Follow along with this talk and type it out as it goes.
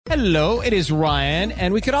Hello, it is Ryan,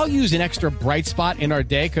 and we could all use an extra bright spot in our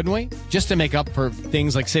day, couldn't we? Just to make up for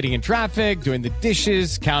things like sitting in traffic, doing the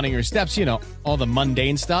dishes, counting your steps, you know, all the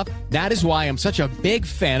mundane stuff. That is why I'm such a big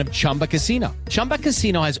fan of Chumba Casino. Chumba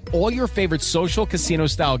Casino has all your favorite social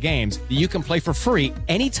casino-style games that you can play for free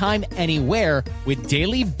anytime, anywhere with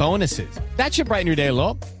daily bonuses. That should brighten your day a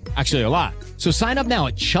little. Actually, a lot. So sign up now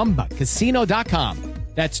at ChumbaCasino.com.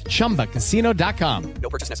 That's ChumbaCasino.com. No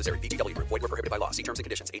purchase necessary. VGW Group. Void where prohibited by law. See terms and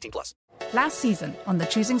conditions. 18+. Last season on the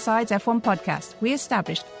Choosing Sides F1 podcast, we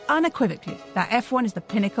established unequivocally that F1 is the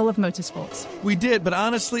pinnacle of motorsports. We did, but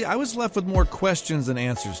honestly, I was left with more questions than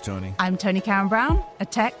answers, Tony. I'm Tony Karen Brown, a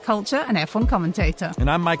tech, culture, and F1 commentator.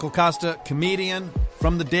 And I'm Michael Costa, comedian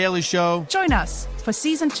from The Daily Show. Join us for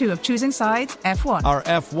Season 2 of Choosing Sides F1. Our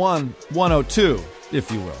F1 102,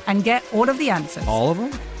 if you will. And get all of the answers. All of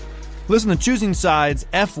them? Listen to Choosing Sides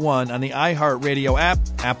F1 on the iHeartRadio app,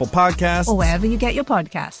 Apple Podcasts, or wherever you get your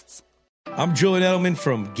podcasts. I'm Julian Edelman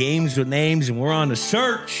from Games with Names, and we're on a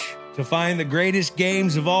search to find the greatest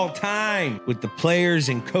games of all time with the players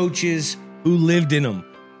and coaches who lived in them.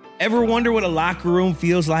 Ever wonder what a locker room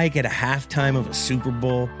feels like at a halftime of a Super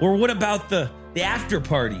Bowl? Or what about the after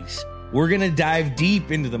parties? We're going to dive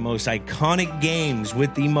deep into the most iconic games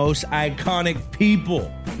with the most iconic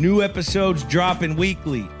people. New episodes dropping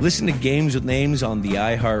weekly. Listen to Games with Names on the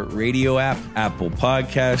iHeartRadio app, Apple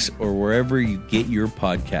Podcasts, or wherever you get your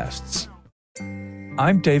podcasts.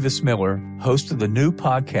 I'm Davis Miller, host of the new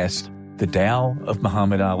podcast, The Tao of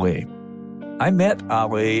Muhammad Ali. I met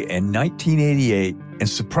Ali in 1988, and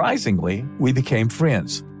surprisingly, we became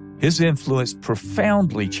friends. His influence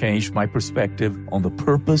profoundly changed my perspective on the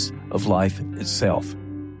purpose of life itself.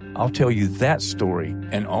 I'll tell you that story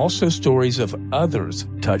and also stories of others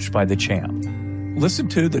touched by the champ. Listen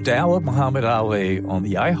to The Tao of Muhammad Ali on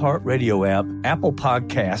the iHeartRadio app, Apple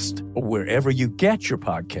Podcast, or wherever you get your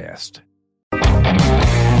podcast.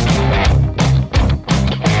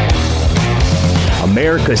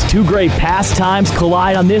 America's two great pastimes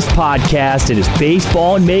collide on this podcast. It is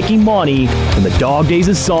baseball and making money from the dog days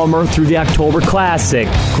of summer through the October Classic.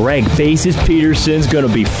 Greg Faces Peterson's going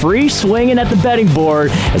to be free swinging at the betting board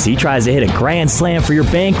as he tries to hit a grand slam for your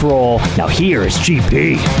bankroll. Now here is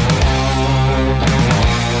GP.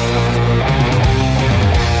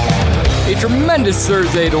 A tremendous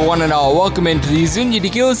Thursday to one and all. Welcome into the Zunia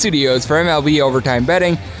Tequila Studios for MLB Overtime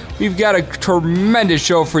Betting. We've got a tremendous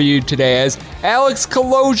show for you today as Alex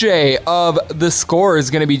Kaloje of The Score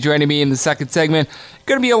is going to be joining me in the second segment.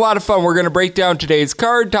 Going to be a lot of fun. We're going to break down today's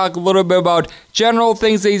card, talk a little bit about general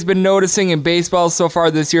things that he's been noticing in baseball so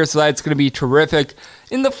far this year, so that's going to be terrific.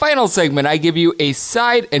 In the final segment, I give you a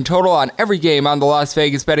side and total on every game on the Las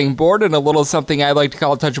Vegas betting board and a little something I like to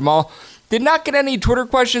call Touch 'em All. Did not get any Twitter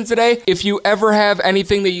questions today. If you ever have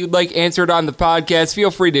anything that you'd like answered on the podcast, feel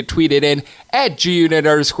free to tweet it in at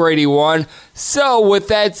gunit_81. So with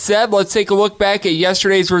that said, let's take a look back at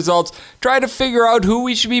yesterday's results, try to figure out who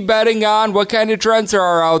we should be betting on, what kind of trends there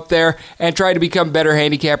are out there, and try to become better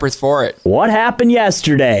handicappers for it. What happened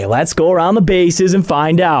yesterday? Let's go around the bases and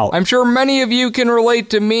find out. I'm sure many of you can relate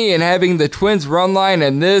to me in having the Twins run line,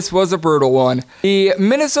 and this was a brutal one. The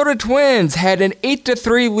Minnesota Twins had an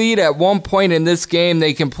 8-3 lead at one point in this game.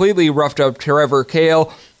 They completely roughed up Trevor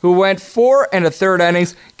Cahill, who went 4 1/3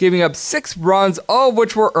 innings, giving up 6 runs, all of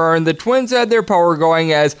which were earned. The Twins had their power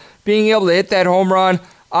going, as being able to hit that home run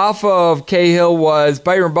off of Cahill was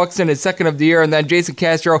Byron Buxton, his second of the year, and then Jason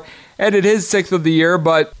Castro added his 6th of the year,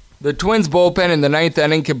 but the Twins bullpen in the 9th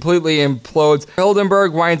inning completely implodes.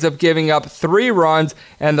 Hildenberg winds up giving up 3 runs,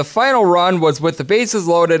 and the final run was with the bases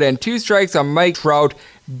loaded and 2 strikes on Mike Trout,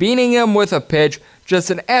 beating him with a pitch.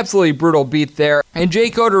 Just an absolutely brutal beat there. And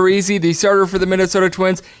Jake Odorizzi, the starter for the Minnesota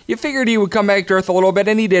Twins, you figured he would come back to earth a little bit,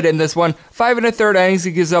 and he did in this one. 5 1/3 innings,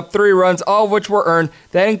 he gives up 3 runs, all of which were earned.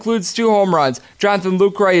 That includes 2 home runs. Jonathan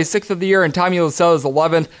Lucroy is 6th of the year, and Tommy Lassell is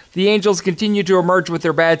 11th. The Angels continue to emerge with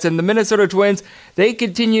their bats, and the Minnesota Twins, they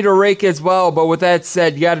continue to rake as well. But with that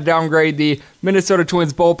said, you got to downgrade the Minnesota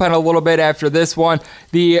Twins bullpen a little bit after this one.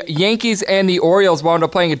 The Yankees and the Orioles wound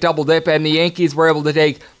up playing a double dip, and the Yankees were able to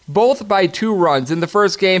take both by 2 runs. In the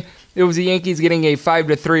first game, it was the Yankees getting a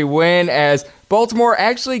 5-3 win, as Baltimore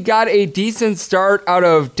actually got a decent start out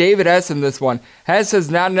of David Hess in this one. Hess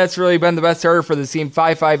has not necessarily been the best starter for the team,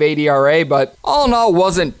 5.58 ERA, but all in all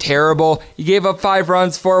wasn't terrible. He gave up 5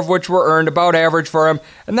 runs, 4 of which were earned, about average for him.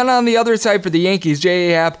 And then on the other side for the Yankees,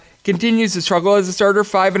 J.A. Happ continues to struggle as a starter.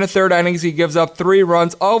 5 1/3 innings, he gives up 3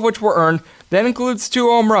 runs, all of which were earned. That includes 2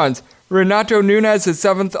 home runs. Renato Nunez, his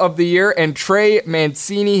 7th of the year, and Trey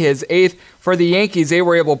Mancini, his 8th, For the Yankees, they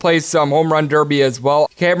were able to play some home run derby as well.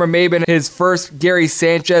 Cameron Maybin, his first, Gary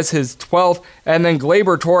Sanchez, his 12th, and then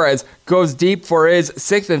Gleyber Torres goes deep for his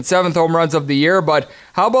 6th and 7th home runs of the year. But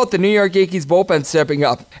how about the New York Yankees bullpen stepping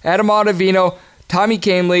up? Adam Ottavino, Tommy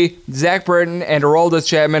Kahnle, Zach Britton, and Aroldis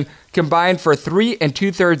Chapman combined for 3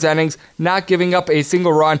 2/3 innings, not giving up a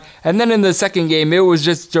single run. And then in the second game, it was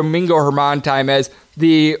just Domingo Germán time as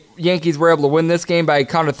the Yankees were able to win this game by a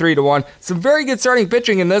count of 3-1. Some very good starting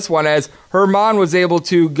pitching in this one as Germán was able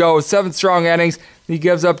to go 7 strong innings. He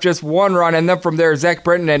gives up just 1 run, and then from there, Zach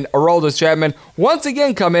Britton and Aroldis Chapman once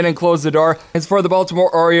again come in and close the door. As for the Baltimore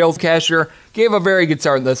Orioles, Cashner gave a very good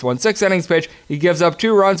start in this one. 6 innings pitch, he gives up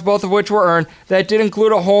 2 runs, both of which were earned. That did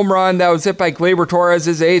include a home run that was hit by Gleyber Torres,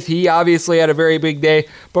 his 8th. He obviously had a very big day,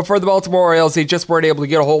 but for the Baltimore Orioles, they just weren't able to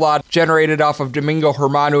get a whole lot generated off of Domingo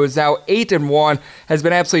Germán, who is now 8-1, has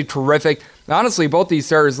been absolutely terrific. Honestly, both these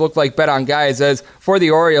starters look like bet-on guys, as for the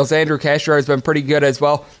Orioles, Andrew Cashner has been pretty good as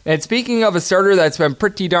well. And speaking of a starter that's been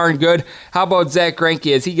pretty darn good, how about Zach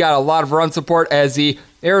Greinke, as he got a lot of run support as the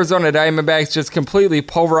Arizona Diamondbacks just completely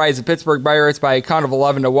pulverized the Pittsburgh Pirates by a count of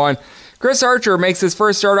 11-1. Chris Archer makes his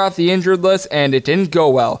first start off the injured list, and it didn't go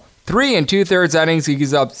well. 3 2/3 innings, he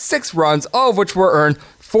gives up 6 runs, all of which were earned,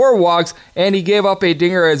 4 walks, and he gave up a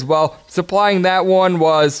dinger as well. Supplying that one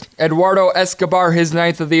was Eduardo Escobar, his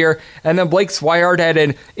 9th of the year, and then Blake Swihart had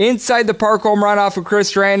an inside-the-park home run off of Chris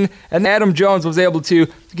Stratton, and Adam Jones was able to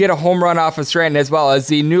get a home run off of Stratton as well, as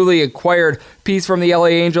the newly acquired piece from the LA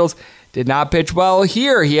Angels did not pitch well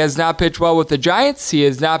here. He has not pitched well with the Giants, he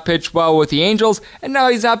has not pitched well with the Angels, and now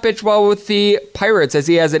he's not pitched well with the Pirates, as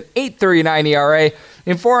he has an 8.39 ERA.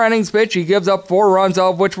 In 4 innings pitched, he gives up 4 runs,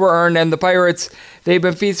 all of which were earned, and the Pirates, they've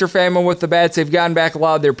been feast or famine with the bats. They've gotten back a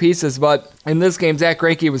lot of their pieces, but in this game, Zach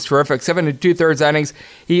Greinke was terrific. 7 2/3 innings.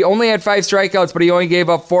 He only had 5 strikeouts, but he only gave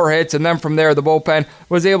up 4 hits, and then from there, the bullpen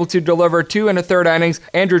was able to deliver 2 1/3 innings.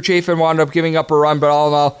 Andrew Chafin wound up giving up a run, but all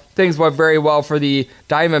in all, things went very well for the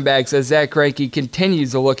Diamondbacks as Zach Greinke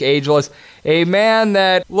continues to look ageless. A man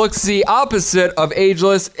that looks the opposite of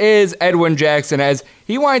ageless is Edwin Jackson, as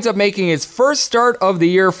he winds up making his first start of the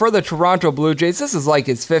year for the Toronto Blue Jays. This is like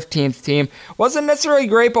his 15th team. Wasn't necessarily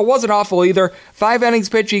great, but wasn't awful either. 5 innings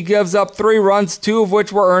pitch, he gives up 3 runs, 2 of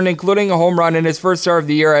which were earned, including a home run in his first start of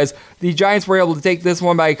the year, as the Giants were able to take this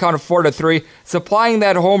one by a count of 4-3, supplying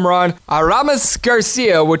that home run, Aramis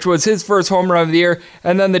Garcia, which was his first home run of the year,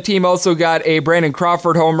 and then the team also got a Brandon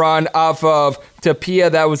Crawford home run off of Tapia.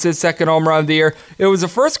 That was his second home run of the year. It was a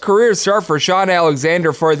first career start for Sean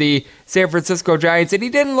Alexander for the San Francisco Giants, and he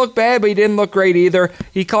didn't look bad, but he didn't look great either.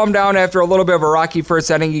 He calmed down after a little bit of a rocky first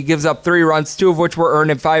inning. He gives up 3 runs, 2 of which were earned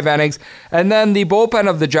in 5 innings. And then the bullpen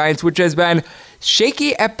of the Giants, which has been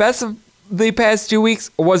shaky at best the past 2 weeks,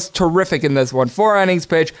 was terrific in this one. 4 innings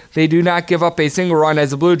pitch. They do not give up a single run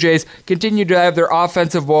as the Blue Jays continue to have their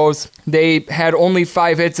offensive woes. They had only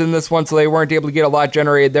 5 hits in this one, so they weren't able to get a lot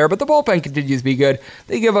generated there, but the bullpen continues to be good.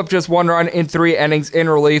 They give up just 1 run in 3 innings in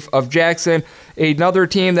relief of Jackson. Another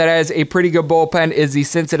team that has a pretty good bullpen is the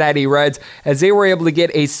Cincinnati Reds, as they were able to get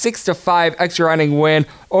a 6-5 extra inning win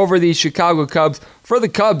over the Chicago Cubs. For the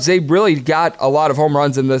Cubs, they really got a lot of home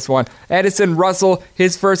runs in this one. Addison Russell,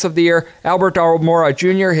 his first of the year, Albert Almora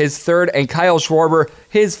Jr., his third, and Kyle Schwarber,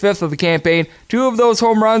 his 5th of the campaign. 2 of those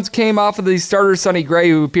home runs came off of the starter Sonny Gray,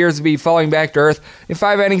 who appears to be falling back to earth. In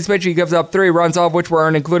 5 innings pitched, he gives up 3 runs, all of which were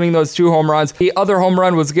earned, including those 2 home runs. The other home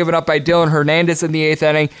run was given up by Dylan Hernandez in the 8th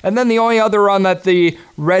inning, and then the only other run that the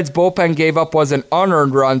Reds bullpen gave up was an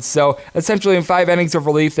unearned run. So essentially in 5 innings of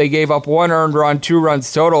relief, they gave up 1 earned run, 2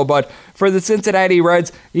 runs total. But for the Cincinnati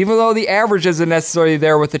Reds, even though the average isn't necessarily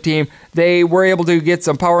there with the team, they were able to get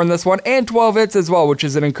some power in this one, and 12 hits as well, which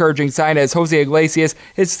is an encouraging sign, as Jose Iglesias,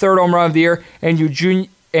 his 3rd home run of the year, and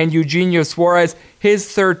Eugenio Suarez, his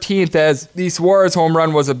 13th, as the Suarez home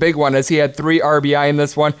run was a big one, as he had 3 RBI in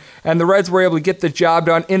this one. And the Reds were able to get the job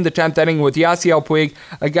done in the 10th inning with Yasiel Puig,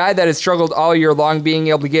 a guy that has struggled all year long, being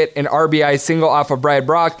able to get an RBI single off of Brad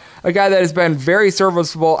Brock, a guy that has been very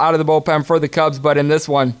serviceable out of the bullpen for the Cubs, but in this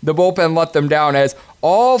one, the bullpen let them down, as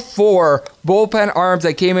all 4 bullpen arms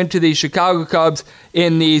that came into the Chicago Cubs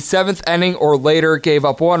in the 7th inning or later gave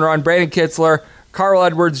up 1 run. Brandon Kitzler, Carl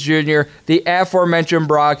Edwards Jr., the aforementioned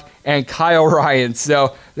Brock, and Kyle Ryan.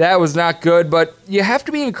 So that was not good, but you have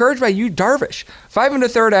to be encouraged by Yu Darvish. 5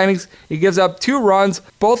 1/3 innings, he gives up 2 runs,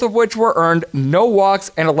 both of which were earned, no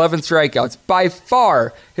walks, and 11 strikeouts. By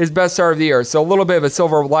far his best start of the year. So a little bit of a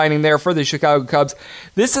silver lining there for the Chicago Cubs.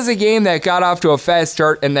 This is a game that got off to a fast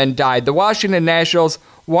start and then died. The Washington Nationals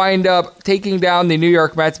wind up taking down the New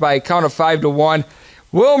York Mets by a count of 5-1.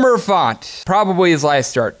 Wilmer Font, probably his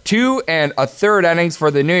last start. 2 1/3 innings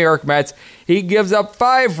for the New York Mets. He gives up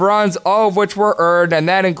 5 runs, all of which were earned, and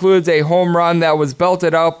that includes a home run that was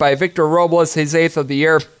belted out by Victor Robles, his 8th of the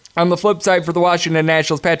year. On the flip side for the Washington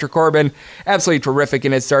Nationals, Patrick Corbin, absolutely terrific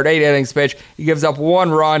in his start. 8 innings pitch. He gives up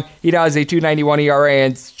 1 run. He now has a 2.91 ERA,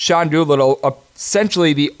 and Sean Doolittle,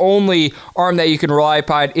 essentially the only arm that you can rely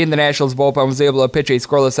upon in the Nationals bullpen, was able to pitch a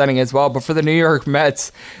scoreless inning as well. But for the New York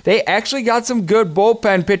Mets, they actually got some good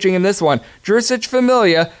bullpen pitching in this one. Jurisic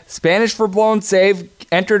Familia, Spanish for blown save,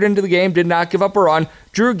 entered into the game, did not give up a run.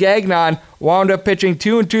 Drew Gagnon wound up pitching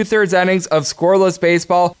 2 2/3 innings of scoreless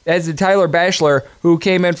baseball, as did Tyler Bachelor, who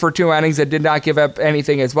came in for 2 innings and did not give up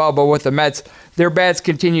anything as well. But with the Mets, their bats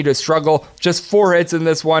continue to struggle. Just 4 hits in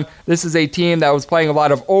this one. This is a team that was playing a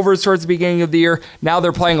lot of overs towards the beginning of the year. Now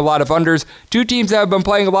they're playing a lot of unders. 2 teams that have been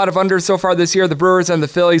playing a lot of unders so far this year, the Brewers and the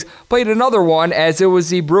Phillies, played another one, as it was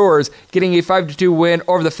the Brewers getting a 5-2 win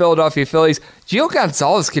over the Philadelphia Phillies. Gio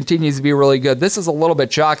Gonzalez continues to be really good. This is a little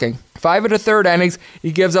bit shocking. 5 1/3 innings.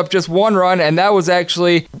 He gives up just 1 run, and that was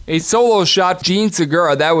actually a solo shot. Gene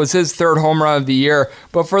Segura, that was his 3rd home run of the year.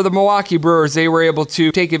 But for the Milwaukee Brewers, they were able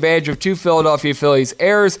to take advantage of 2 Philadelphia Phillies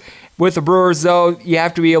errors. With the Brewers, though, you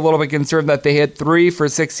have to be a little bit concerned that they hit 3 for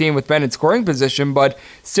 16 with men in scoring position, but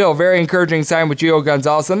still, very encouraging sign with Gio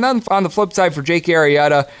Gonzalez. And then on the flip side for Jake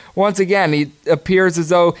Arrieta, once again, he appears as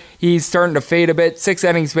though he's starting to fade a bit. 6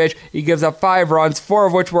 innings pitch, he gives up 5 runs, 4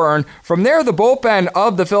 of which were earned. From there, the bullpen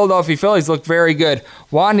of the Philadelphia Phillies looked very good.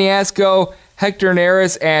 Juan Niasco, Hector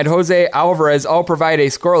Neris, and Jose Alvarez all provide a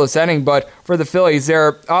scoreless inning, but for the Phillies,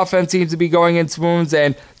 their offense seems to be going in swoons,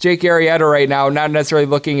 and Jake Arrieta right now not necessarily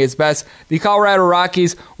looking his best. The Colorado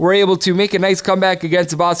Rockies were able to make a nice comeback against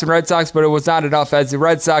the Boston Red Sox, but it was not enough, as the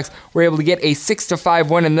Red Sox were able to get a 6-5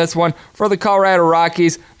 win in this one. For the Colorado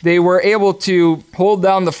Rockies, they were able to hold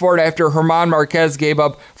down the fort after German Marquez gave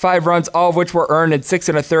up 5 runs, all of which were earned in 6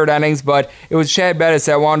 1/3 innings, but it was Chad Bettis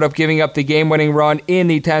that wound up giving up the game-winning run in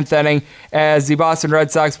the 10th inning, as the Boston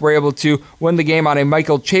Red Sox were able to win the game on a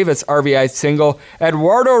Michael Chavis RBI single.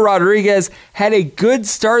 Eduardo Rodriguez had a good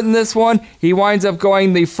start in this one. He winds up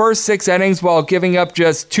going the first 6 innings while giving up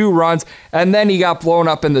just 2 runs, and then he got blown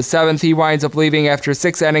up in the 7th. He winds up leaving after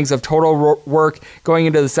 6 innings of total work, going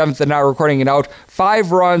into the 7th and not recording it out.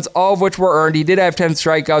 5 runs, all of which were earned. He did have 10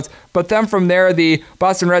 strikeouts, but then from there, the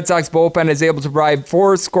Boston Red Sox bullpen is able to provide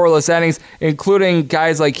 4 scoreless innings, including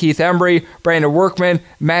guys like Keith Embry, Brandon Workman,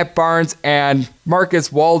 Matt Barnes, and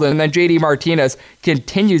Marcus Walden. And then JD Martinez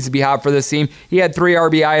continues to be hot for this team. He had 3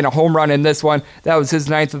 RBI and a home run in this one. That was his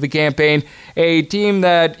 9th of the campaign. A team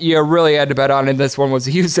that you really had to bet on in this one was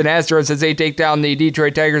the Houston Astros, as they take down the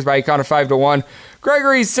Detroit Tigers by a count of 5-1.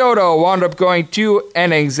 Gregory Soto wound up going 2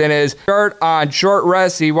 innings in his start on short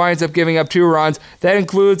rest. He winds up giving up 2 runs. That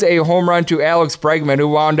includes a home run to Alex Bregman, who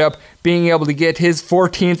wound up being able to get his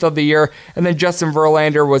 14th of the year. And then Justin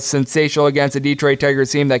Verlander was sensational against a Detroit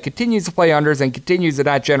Tigers team that continues to play unders and continues to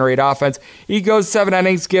not generate offense. He goes 7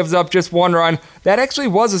 innings, gives up just 1 run. That actually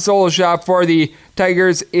was a solo shot for the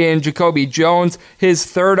Tigers in Jacoby Jones, his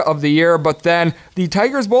 3rd of the year, but then the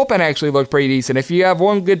Tigers bullpen actually looked pretty decent. If you have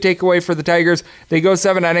one good takeaway for the Tigers, they go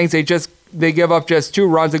 7 innings, they give up just 2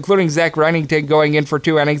 runs, including Zach Rennington going in for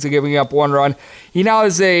 2 innings and giving up 1 run. He now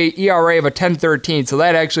has a ERA of a 10.13, so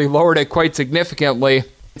that actually lowered it quite significantly.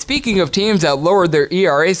 Speaking of teams that lowered their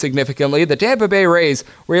ERA significantly, the Tampa Bay Rays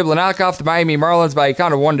were able to knock off the Miami Marlins by a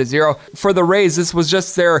count of 1-0. For the Rays, this was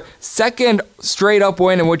just their 2nd straight-up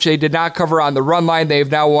win in which they did not cover on the run line. They've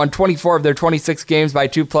now won 24 of their 26 games by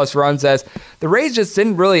 2+ runs, as the Rays just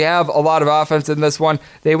didn't really have a lot of offense in this one.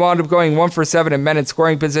 They wound up going 1 for 7 in men in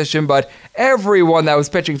scoring position, but everyone that was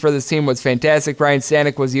pitching for this team was fantastic. Ryan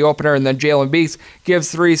Stanek was the opener, and then Jalen Beeks gives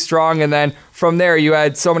 3 strong, and then from there, you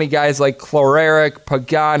had so many guys like Cloreric,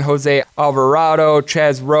 Pagan, Jose Alvarado,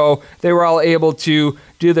 Chaz Rowe. They were all able to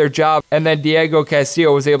do their job, and then Diego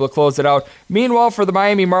Castillo was able to close it out. Meanwhile, for the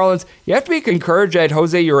Miami Marlins, you have to be encouraged at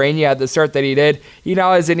Jose Urania at the start that he did. He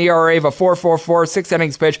now has an ERA of a 4.44, 6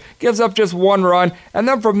 innings pitch, gives up just 1 run, and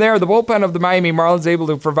then from there, the bullpen of the Miami Marlins able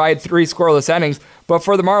to provide 3 scoreless innings. But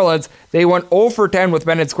for the Marlins, they went 0 for 10 with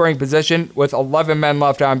men in scoring position with 11 men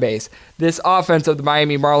left on base. This offense of the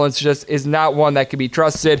Miami Marlins just is not one that can be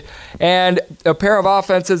trusted. And a pair of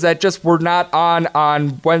offenses that just were not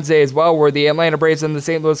on Wednesday as well were the Atlanta Braves and the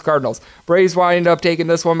St. Louis Cardinals. Braves wind up taking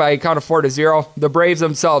this one by a count of 4-0. The Braves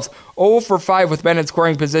themselves 0 for 5 with men in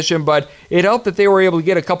scoring position, but it helped that they were able to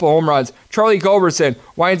get a couple home runs. Charlie Culberson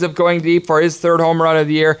winds up going deep for his 3rd home run of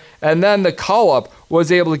the year, and then the call-up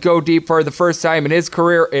was able to go deep for the first time in his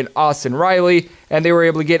career in Austin Riley. and they were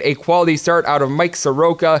able to get a quality start out of Mike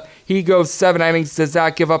Soroka. He goes 7 innings, does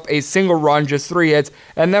not give up a single run, just 3 hits,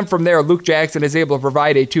 and then from there, Luke Jackson is able to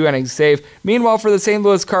provide a 2-inning save. Meanwhile, for the St.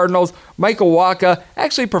 Louis Cardinals, Michael Wacha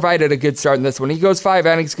actually provided a good start in this one. He goes 5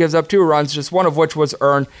 innings, gives up 2 runs, just one of which was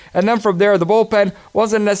earned, and then from there, the bullpen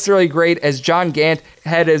wasn't necessarily great as John Gant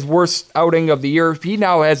had his worst outing of the year. He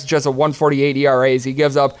now has just a 1.48 ERA as he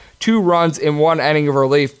gives up 2 runs in 1 inning of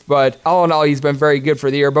relief, but all in all, he's been very good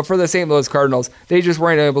for the year. But for the St. Louis Cardinals, they just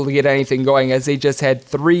weren't able to get anything going as they just had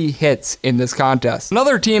 3 hits in this contest.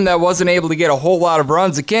 Another team that wasn't able to get a whole lot of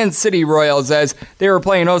runs, the Kansas City Royals, as they were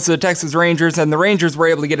playing host to the Texas Rangers, and the Rangers were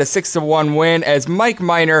able to get a 6-1 win as Mike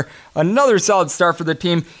Minor, another solid start for the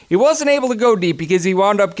team. He wasn't able to go deep because he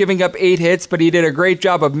wound up giving up 8 hits, but he did a great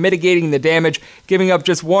job of mitigating the damage, giving up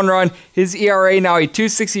just 1 run. His ERA now a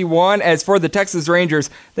 2.61. As for the Texas Rangers,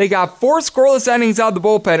 they got 4 scoreless innings out of the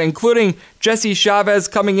bullpen, including Jesse Chavez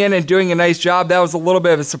coming in and doing a nice job. That was a little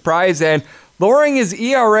bit of a surprise, and lowering his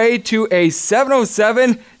ERA to a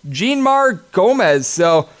 7.07, Jeanmar Gomez.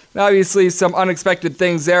 So obviously some unexpected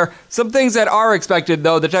things there. Some things that are expected,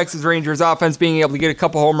 though, the Texas Rangers offense being able to get a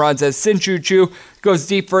couple home runs as Sin Chu Chu goes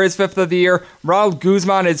deep for his 5th of the year, Raul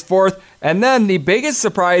Guzman is 4th, and then the biggest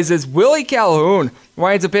surprise is Willie Calhoun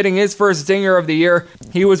winds up hitting his first dinger of the year.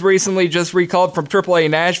 He was recently just recalled from AAA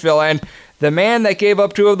Nashville, and the man that gave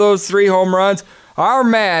up 2 of those 3 home runs, our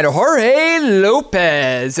man Jorge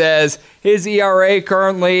Lopez, as his ERA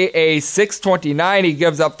currently a 6.29. He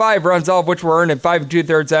gives up 5 runs, all of which were earned in 5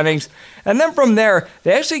 2/3 innings. And then from there,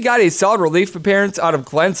 they actually got a solid relief appearance out of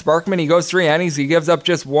Glenn Sparkman. He goes 3 innings. He gives up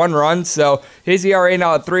just 1 run, so his ERA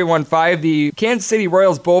now at 3.15. The Kansas City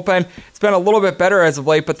Royals bullpen has been a little bit better as of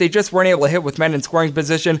late, but they just weren't able to hit with men in scoring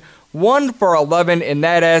position. 1 for 11 in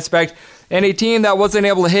that aspect. And a team that wasn't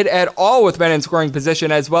able to hit at all with men in scoring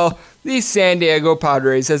position as well, the San Diego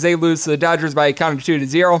Padres, as they lose to the Dodgers by a count of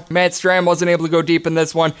 2-0. Matt Strahm wasn't able to go deep in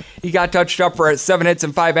this one. He got touched up for 7 hits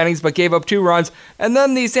in 5 innings, but gave up 2 runs. And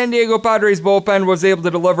then the San Diego Padres bullpen was able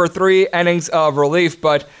to deliver 3 innings of relief,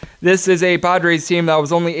 but this is a Padres team that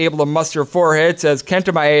was only able to muster 4 hits as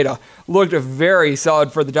Kenta Maeda looked very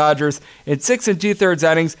solid for the Dodgers. In 6 2/3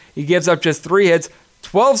 innings, he gives up just 3 hits,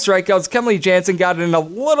 12 strikeouts. Kenley Jansen got in a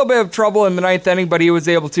little bit of trouble in the 9th inning, but he was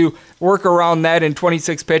able to work around that in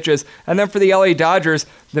 26 pitches. And then for the LA Dodgers,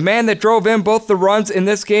 the man that drove in both the runs in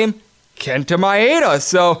this game, Kenta Maeda.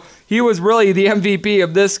 So he was really the MVP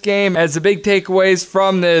of this game, as the big takeaways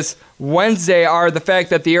from this Wednesday are the fact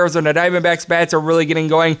that the Arizona Diamondbacks bats are really getting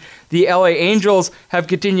going. The LA Angels have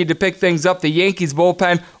continued to pick things up. The Yankees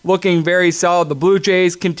bullpen looking very solid. The Blue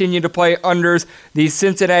Jays continue to play unders. The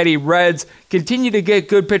Cincinnati Reds continue to get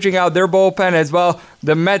good pitching out of their bullpen as well.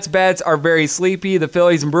 The Mets bats are very sleepy. The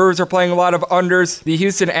Phillies and Brewers are playing a lot of unders. The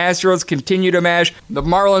Houston Astros continue to mash. The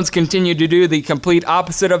Marlins continue to do the complete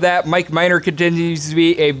opposite of that. Mike Minor continues to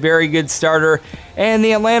be a very good starter. And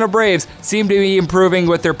the Atlanta Braves seem to be improving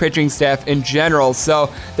with their pitching staff in general. So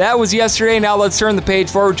that was yesterday. Now let's turn the page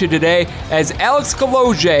forward to today, as Alex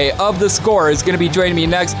Kaloje of The Score is going to be joining me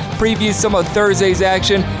next, preview some of Thursday's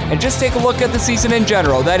action, and just take a look at the season in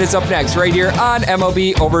general. That is up next right here on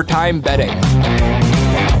MLB Overtime Betting.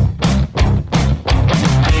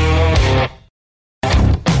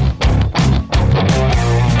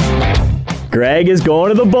 Greg is going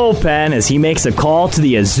to the bullpen as he makes a call to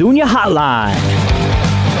the Azuña hotline.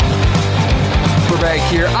 We're back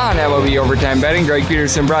here on MLB Overtime Betting. Greg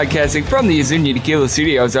Peterson broadcasting from the Azuña Tequila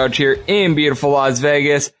Studios out here in beautiful Las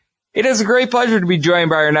Vegas. It is a great pleasure to be joined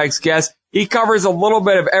by our next guest. He covers a little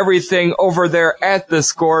bit of everything over there at The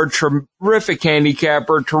Score. Terrific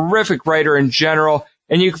handicapper, terrific writer in general.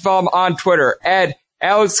 And you can follow him on Twitter at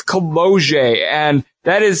Alex Kaloje, and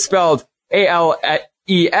that is spelled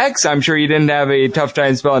A-L-E-X. I'm sure you didn't have a tough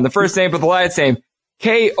time spelling the first name, but the last name,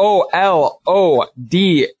 K-O-L-O-D-Z-I-E-J.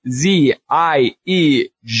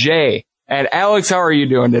 And Alex, how are you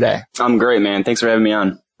doing today? I'm great, man. Thanks for having me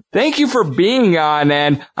on. Thank you for being on,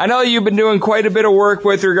 and I know you've been doing quite a bit of work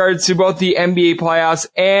with regards to both the NBA playoffs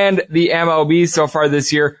and the MLB so far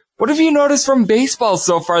this year. What have you noticed from baseball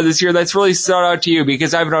so far this year that's really stood out to you?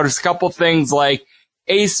 Because I've noticed a couple things like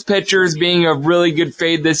ace pitchers being a really good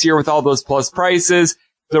fade this year with all those plus prices.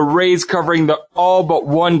 The Rays covering the all but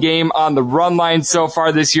one game on the run line so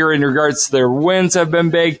far this year in regards to their wins have been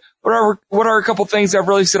big. What are a couple things that have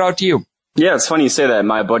really stood out to you? Yeah, it's funny you say that.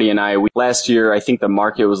 My buddy and I, last year, I think the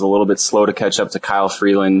market was a little bit slow to catch up to Kyle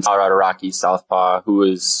Freeland, Colorado Rockies southpaw, who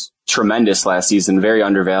was tremendous last season, very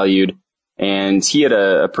undervalued. And he had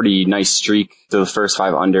a pretty nice streak to the first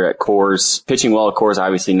 5 under at Coors. Pitching well at Coors,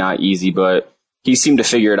 obviously not easy, but he seemed to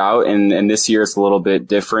figure it out. And this year it's a little bit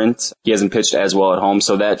different. He hasn't pitched as well at home,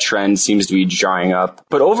 so that trend seems to be drying up.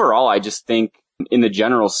 But overall, I just think in the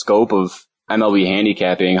general scope of MLB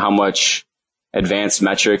handicapping, how much advanced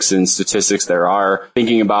metrics and statistics there are.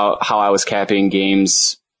 Thinking about how I was capping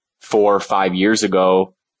games 4 or 5 years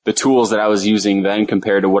ago, the tools that I was using then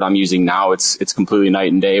compared to what I'm using now, it's completely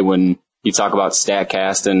night and day when you talk about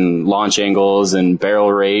StatCast and launch angles and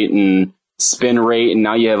barrel rate and spin rate, and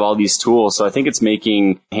now you have all these tools. So I think it's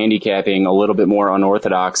making handicapping a little bit more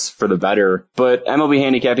unorthodox for the better. But MLB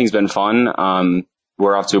handicapping's been fun.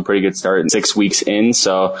 We're off to a pretty good start 6 weeks in.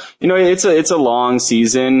 So, it's a long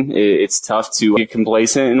season. It's tough to get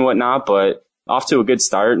complacent and whatnot, but off to a good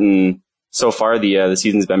start. And so far the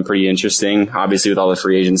season's been pretty interesting, obviously with all the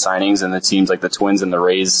free agent signings and the teams like the Twins and the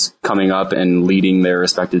Rays coming up and leading their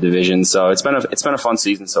respective divisions. So it's been a fun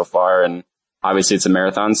season so far. And obviously it's a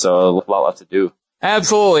marathon, so a lot left to do.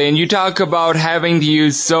 Absolutely. And you talk about having to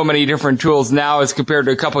use so many different tools now as compared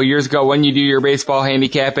to a couple of years ago when you do your baseball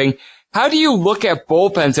handicapping. How do you look at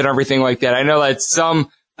bullpens and everything like that? I know that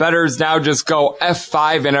some bettors now just go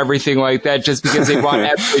F5 and everything like that just because they want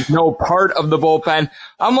absolutely no part of the bullpen.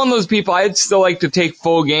 I'm one of those people, I'd still like to take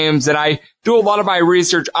full games, and I do a lot of my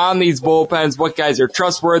research on these bullpens, what guys are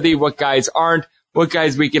trustworthy, what guys aren't, what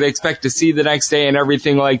guys we could expect to see the next day and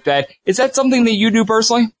everything like that. Is that something that you do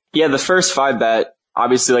personally? Yeah, the first 5 bet,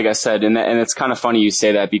 obviously, like I said, and it's kind of funny you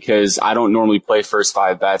say that because I don't normally play first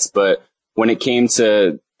 5 bets, but when it came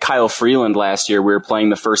to Kyle Freeland last year, we were playing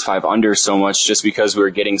the first 5 under so much just because we were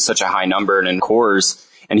getting such a high number in cores,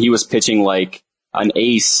 and he was pitching like an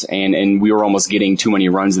ace, and we were almost getting too many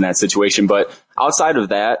runs in that situation. But outside of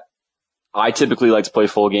that, I typically like to play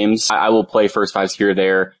full games. I will play first 5s here or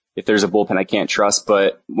there if there's a bullpen I can't trust.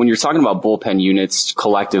 But when you're talking about bullpen units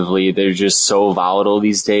collectively, they're just so volatile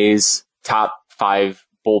these days. Top 5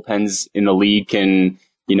 bullpens in the league can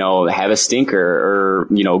have a stinker or,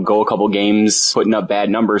 go a couple games putting up bad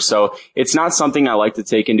numbers. So it's not something I like to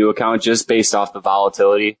take into account just based off the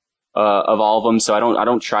volatility of all of them. So I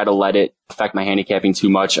don't try to let it affect my handicapping too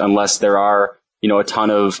much unless there are, a ton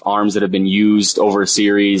of arms that have been used over a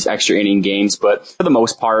series, extra inning games. But for the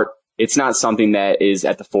most part, it's not something that is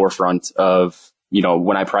at the forefront of,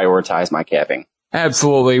 when I prioritize my capping.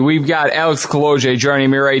 Absolutely. We've got Alex Kaloje joining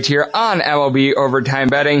me right here on MLB Overtime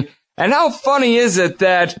Betting. And how funny is it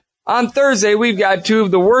that on Thursday we've got 2 of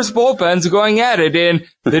the worst bullpens going at it in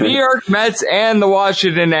the New York Mets and the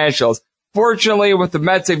Washington Nationals. Fortunately, with the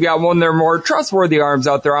Mets, they've got one of their more trustworthy arms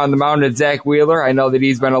out there on the mound at Zach Wheeler. I know that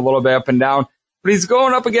he's been a little bit up and down, but he's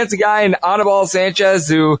going up against a guy in Anibal Sanchez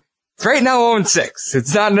who is right now 0-6.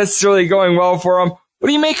 It's not necessarily going well for him. What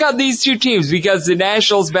do you make out these 2 teams? Because the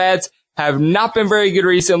Nationals bats have not been very good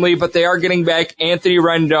recently, but they are getting back Anthony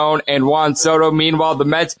Rendon and Juan Soto. Meanwhile, the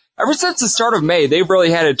Mets, ever since the start of May, they've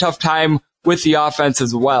really had a tough time with the offense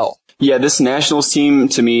as well. Yeah, this Nationals team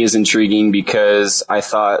to me is intriguing because I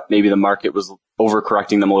thought maybe the market was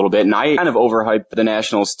overcorrecting them a little bit. And I kind of overhyped the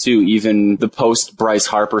Nationals too, even the post Bryce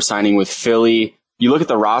Harper signing with Philly. You look at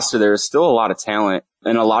the roster, there's still a lot of talent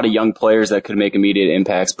and a lot of young players that could make immediate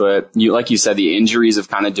impacts. But like you said, the injuries have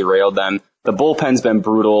kind of derailed them. The bullpen's been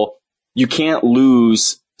brutal. You can't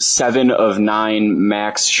lose 7 of 9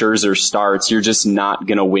 Max Scherzer starts. You're just not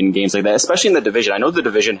going to win games like that, especially in the division. I know the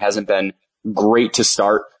division hasn't been great to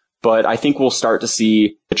start, but I think we'll start to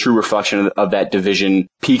see a true reflection of that division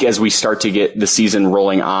peak as we start to get the season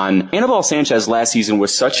rolling on. Anibal Sanchez last season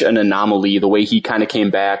was such an anomaly, the way he kind of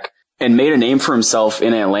came back and made a name for himself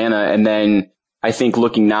in Atlanta. And then I think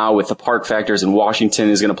looking now with the park factors and Washington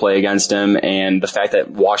is going to play against him and the fact that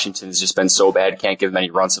Washington has just been so bad, can't give him any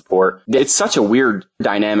run support. It's such a weird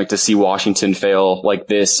dynamic to see Washington fail like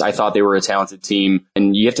this. I thought they were a talented team,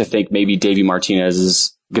 and you have to think maybe Davey Martinez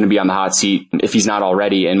is going to be on the hot seat if he's not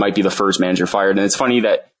already and might be the first manager fired. And it's funny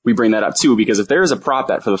that we bring that up too, because if there is a prop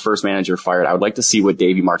bet for the first manager fired, I would like to see what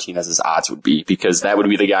Davey Martinez's odds would be, because that would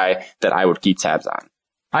be the guy that I would keep tabs on.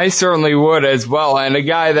 I certainly would as well. And a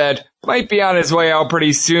guy that might be on his way out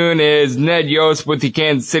pretty soon is Ned Yost with the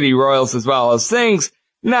Kansas City Royals as well. As things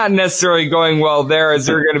not necessarily going well there, as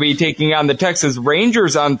they're going to be taking on the Texas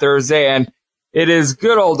Rangers on Thursday. And it is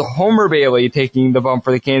good old Homer Bailey taking the bump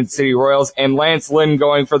for the Kansas City Royals and Lance Lynn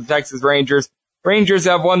going for the Texas Rangers. Rangers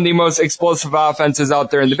have one of the most explosive offenses out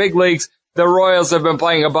there in the big leagues. The Royals have been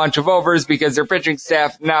playing a bunch of overs because their pitching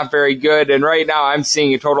staff not very good. And right now I'm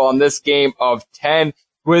seeing a total on this game of 10.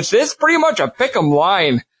 With this pretty much a pick'em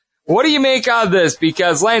line. What do you make out of this?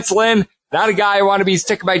 Because Lance Lynn, not a guy I want to be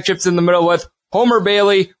sticking my chips in the middle with. Homer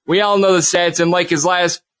Bailey, we all know the stats, and like his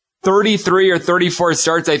last 33 or 34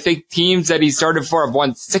 starts, I think teams that he started for have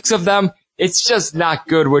won 6 of them. it's just not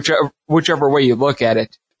good whichever way you look at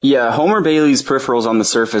it. Yeah, Homer Bailey's peripherals on the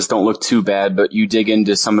surface don't look too bad, but you dig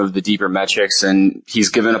into some of the deeper metrics, and he's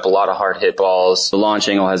given up a lot of hard hit balls. The launch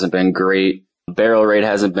angle hasn't been great. Barrel rate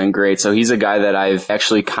hasn't been great. So he's a guy that I've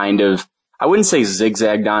actually I wouldn't say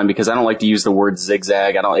zigzagged on, because I don't like to use the word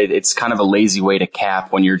zigzag. It's kind of a lazy way to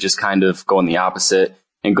cap when you're just kind of going the opposite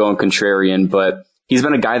and going contrarian, but he's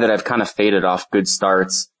been a guy that I've kind of faded off good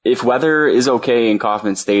starts. If weather is okay in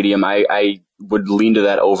Kauffman Stadium, I would lean to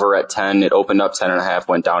that over at 10. It opened up 10.5,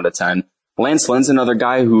 went down to 10. Lance Lynn's another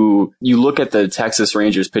guy who, you look at the Texas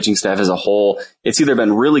Rangers pitching staff as a whole, it's either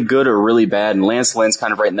been really good or really bad, and Lance Lynn's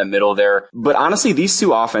kind of right in the middle there. But honestly, these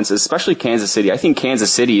two offenses, especially Kansas City, I think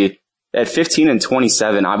Kansas City at 15 and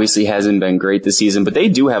 27 obviously hasn't been great this season, but they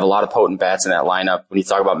do have a lot of potent bats in that lineup. When you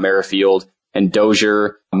talk about Merrifield and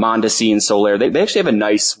Dozier, Mondesi, and Soler, they actually have a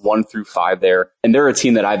nice 1 through 5 there. And they're a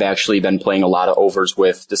team that I've actually been playing a lot of overs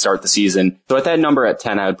with to start the season. So at that number at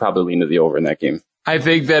 10, I would probably lean to the over in that game. I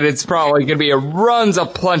think that it's probably going to be a runs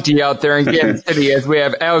aplenty out there in Kansas City, as we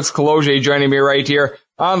have Alex Koloje joining me right here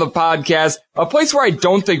on the podcast. A place where I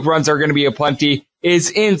don't think runs are going to be aplenty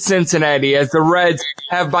is in Cincinnati, as the Reds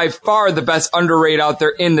have by far the best under rate out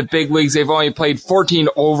there in the big leagues. They've only played 14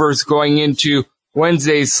 overs going into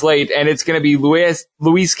Wednesday's slate, and it's going to be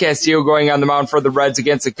Luis Castillo going on the mound for the Reds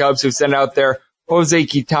against the Cubs, who sent out there Jose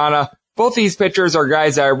Quintana. Both these pitchers are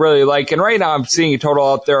guys that I really like, and right now I'm seeing a total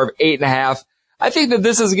out there of 8.5. I think that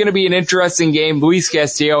this is going to be an interesting game. Luis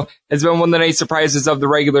Castillo has been one of the nice surprises of the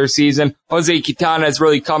regular season. Jose Quintana has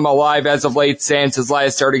really come alive as of late since his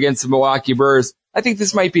last start against the Milwaukee Brewers. I think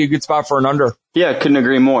this might be a good spot for an under. Yeah, couldn't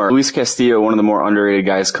agree more. Luis Castillo, one of the more underrated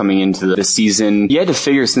guys coming into the season. You had to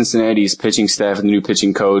figure Cincinnati's pitching staff and the new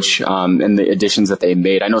pitching coach, and the additions that they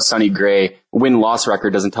made. I know Sonny Gray, win-loss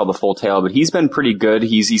record doesn't tell the full tale, but he's been pretty good.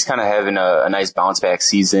 He's kind of having a nice bounce-back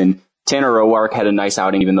season. Tanner Roark had a nice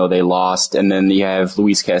outing even though they lost. And then you have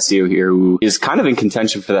Luis Castillo here, who is kind of in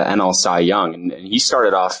contention for the NL Cy Young. And he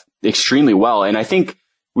started off extremely well. And I think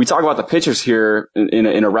we talk about the pitchers here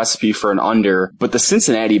in a recipe for an under, but the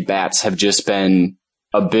Cincinnati bats have just been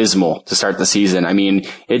abysmal to start the season. I mean,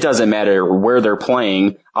 it doesn't matter where they're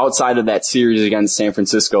playing. Outside of that series against San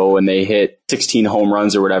Francisco when they hit 16 home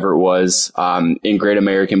runs or whatever it was in Great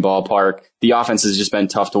American Ballpark, the offense has just been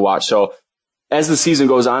tough to watch. So as the season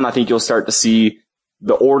goes on, I think you'll start to see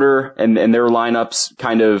the order and their lineups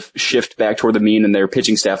kind of shift back toward the mean, and their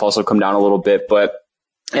pitching staff also come down a little bit. But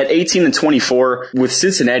at 18 and 24, with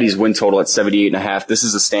Cincinnati's win total at 78.5, this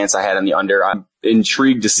is a stance I had on the under. I'm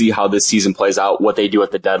intrigued to see how this season plays out, what they do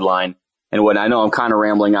at the deadline. And what I know I'm kind of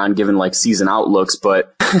rambling on given like season outlooks,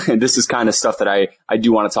 but this is kind of stuff that I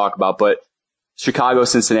do want to talk about. But Chicago,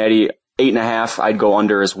 Cincinnati, 8.5, I'd go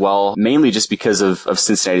under as well, mainly just because of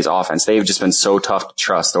Cincinnati's offense. They've just been so tough to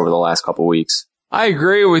trust over the last couple weeks. I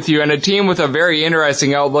agree with you, and a team with a very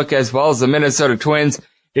interesting outlook as well as the Minnesota Twins.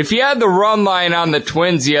 If you had the run line on the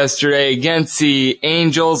Twins yesterday against the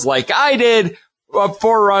Angels like I did,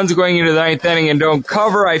 4 runs going into the 9th inning and don't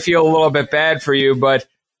cover, I feel a little bit bad for you, but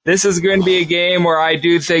this is going to be a game where I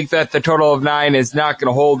do think that the total of 9 is not going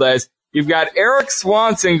to hold, as you've got Eric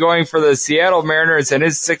Swanson going for the Seattle Mariners and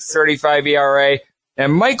his 6.35 ERA,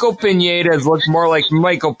 and Michael Pineda has looked more like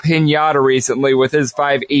Michael Pinata recently with his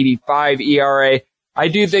 5.85 ERA. I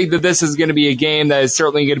do think that this is going to be a game that is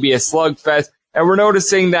certainly going to be a slugfest, and we're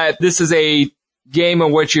noticing that this is a game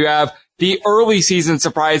in which you have the early season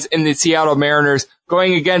surprise in the Seattle Mariners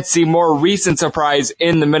going against the more recent surprise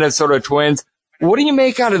in the Minnesota Twins. What do you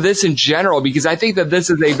make out of this in general? Because I think that this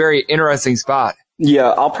is a very interesting spot.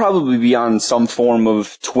 Yeah, I'll probably be on some form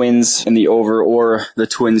of Twins in the over or the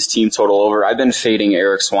Twins team total over. I've been fading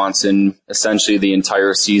Eric Swanson essentially the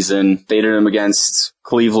entire season. Faded him against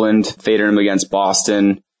Cleveland, faded him against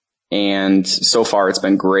Boston, and so far it's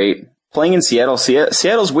been great. Playing in Seattle,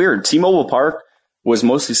 Seattle's weird. T-Mobile Park was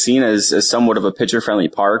mostly seen as somewhat of a pitcher-friendly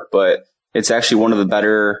park, but it's actually one of the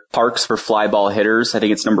better parks for fly ball hitters. I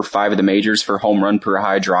think it's number 5 of the majors for home run per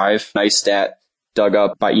high drive. Nice stat dug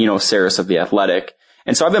up by Eno Saris of The Athletic.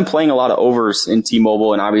 And so I've been playing a lot of overs in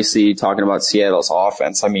T-Mobile, and obviously talking about Seattle's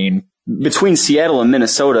offense. I mean, between Seattle and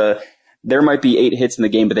Minnesota, there might be 8 hits in the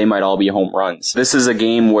game, but they might all be home runs. This is a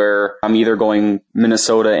game where I'm either going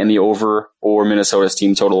Minnesota and the over or Minnesota's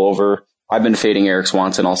team total over. I've been fading Eric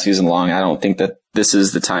Swanson all season long. I don't think that this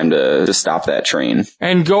is the time to stop that train.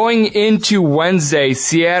 And going into Wednesday,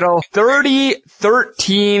 Seattle 30,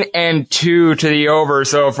 13, and 2 to the over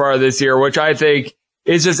so far this year, which I think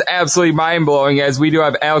is just absolutely mind-blowing, as we do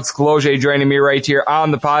have Alex Koloje joining me right here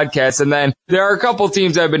on the podcast. And then there are a couple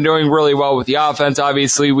teams that have been doing really well with the offense.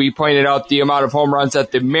 Obviously, we pointed out the amount of home runs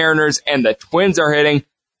that the Mariners and the Twins are hitting.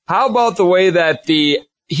 How about the way that the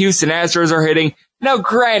Houston Astros are hitting? Now,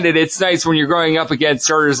 granted, it's nice when you're going up against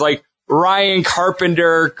starters like Ryan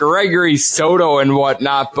Carpenter, Gregory Soto, and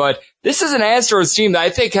whatnot, but this is an Astros team that I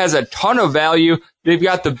think has a ton of value. They've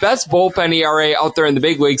got the best bullpen ERA out there in the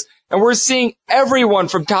big leagues, and we're seeing everyone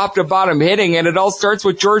from top to bottom hitting, and it all starts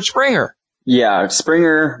with George Springer. Yeah,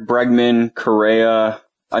 Springer, Bregman, Correa.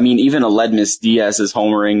 I mean, even Aledmus Diaz is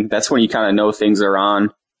homering. That's when you kind of know things are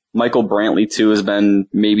on. Michael Brantley, too, has been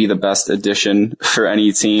maybe the best addition for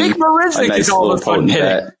any team. Big Marisnik is all of a sudden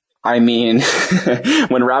hitting. I mean,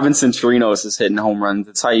 when Robinson Chirinos is hitting home runs,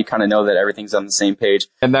 that's how you kind of know that everything's on the same page.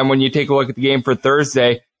 And then when you take a look at the game for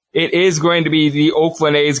Thursday, it is going to be the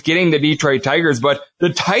Oakland A's getting the Detroit Tigers, but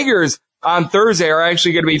the Tigers on Thursday are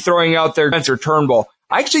actually going to be throwing out their Spencer Turnbull.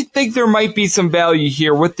 I actually think there might be some value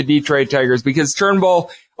here with the Detroit Tigers because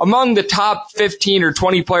Turnbull, among the top 15 or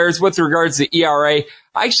 20 players with regards to ERA,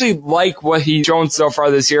 I actually like what he's shown so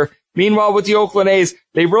far this year. Meanwhile, with the Oakland A's,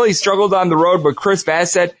 they really struggled on the road, but Chris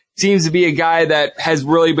Bassett seems to be a guy that has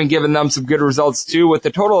really been giving them some good results too. With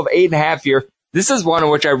a total of 8.5 here, this is one in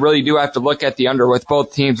which I really do have to look at the under with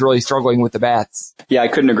both teams really struggling with the bats. Yeah, I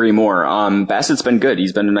couldn't agree more. Bassett's been good.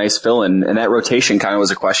 He's been a nice fill-in, and that rotation kind of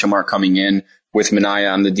was a question mark coming in with Minaya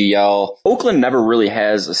on the DL. Oakland never really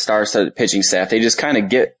has a star-studded pitching staff. They just kind of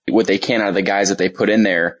get what they can out of the guys that they put in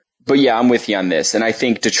there. But yeah, I'm with you on this. And I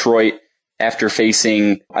think Detroit, after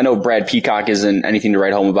facing, I know Brad Peacock isn't anything to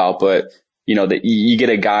write home about, but you know, that you get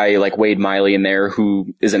a guy like Wade Miley in there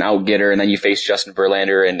who is an out-getter, and then you face Justin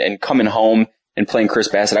Verlander and coming home and playing Chris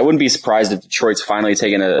Bassett. I wouldn't be surprised if Detroit's finally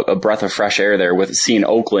taken a breath of fresh air there with seeing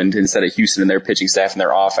Oakland instead of Houston and their pitching staff and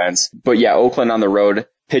their offense. But yeah, Oakland on the road,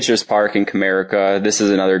 Pitchers Park in Comerica. This is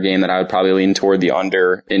another game that I would probably lean toward the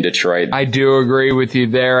under in Detroit. I do agree with you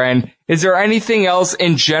there. And is there anything else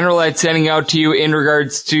in general that's standing out to you in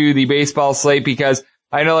regards to the baseball slate? Because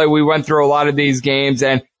I know that we went through a lot of these games,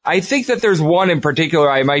 and I think that there's one in particular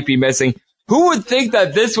I might be missing. Who would think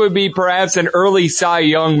that this would be perhaps an early Cy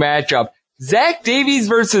Young matchup? Zach Davies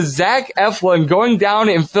versus Zach Eflin going down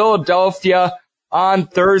in Philadelphia on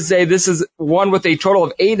Thursday. This is one with a total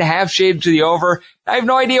of 8.5 shaded to the over. I have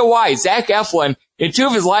no idea why. Zach Eflin, in 2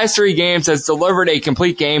 of his last 3 games, has delivered a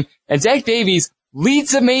complete game, and Zach Davies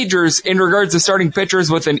leads the majors in regards to starting pitchers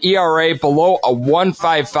with an ERA below a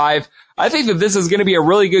 1.55. I think that this is going to be a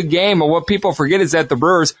really good game, and what people forget is that the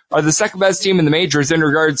Brewers are the second best team in the majors in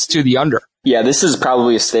regards to the under. Yeah, this is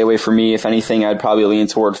probably a stay away for me. If anything, I'd probably lean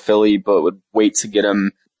toward Philly, but would wait to get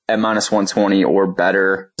him at minus 120 or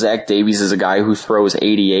better. Zach Davies is a guy who throws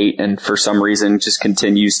 88 and for some reason just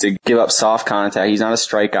continues to give up soft contact. He's not a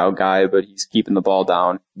strikeout guy, but he's keeping the ball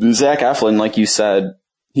down. And Zach Eflin, like you said,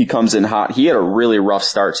 he comes in hot. He had a really rough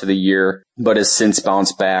start to the year, but has since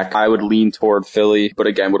bounced back. I would lean toward Philly, but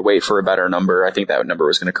again, would wait for a better number. I think that number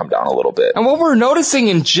was going to come down a little bit. And what we're noticing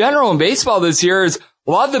in general in baseball this year is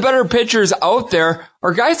a lot of the better pitchers out there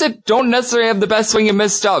are guys that don't necessarily have the best swing and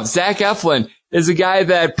miss stuff. Zach Eflin is a guy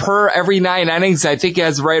that per every 9 innings, I think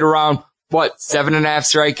has right around, 7.5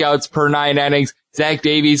 strikeouts per 9 innings. Zach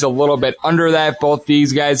Davies a little bit under that. Both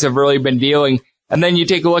these guys have really been dealing. And then you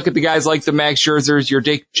take a look at the guys like the Max Scherzers, your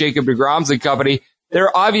Jacob deGroms and company.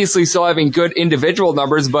 They're obviously still having good individual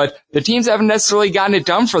numbers, but the teams haven't necessarily gotten it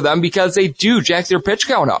done for them because they do jack their pitch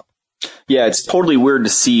count up. Yeah, it's totally weird to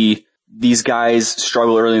see these guys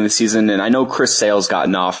struggle early in the season, and I know Chris Sale's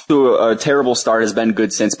gotten off to a terrible start, has been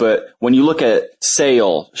good since, but when you look at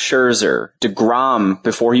Sale, Scherzer, deGrom,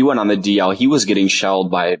 before he went on the DL, he was getting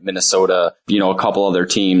shelled by Minnesota, a couple other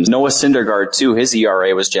teams. Noah Syndergaard, too, his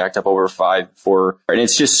ERA was jacked up over 5.4, and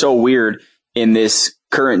it's just so weird in this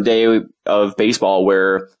current day of baseball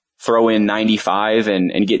where throw in 95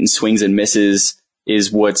 and getting swings and misses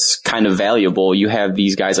is what's kind of valuable. You have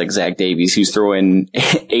these guys like Zach Davies who's throwing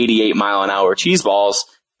 88 mile an hour cheese balls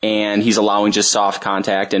and he's allowing just soft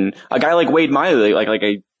contact. And a guy like Wade Miley, like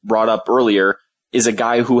I brought up earlier, is a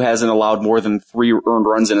guy who hasn't allowed more than 3 earned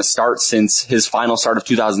runs in a start since his final start of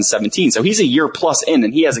 2017. So he's a year plus in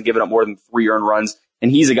and he hasn't given up more than 3 earned runs.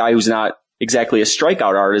 And he's a guy who's not exactly a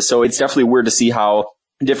strikeout artist. So it's definitely weird to see how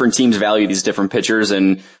different teams value these different pitchers.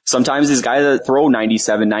 And sometimes these guys that throw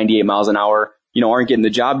 97, 98 miles an hour, aren't getting the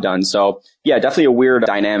job done. So yeah, definitely a weird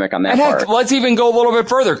dynamic on that part. Let's even go a little bit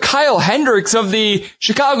further. Kyle Hendricks of the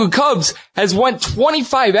Chicago Cubs has went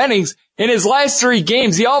 25 innings in his last 3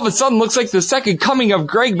 games. He all of a sudden looks like the second coming of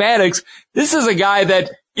Greg Maddux. This is a guy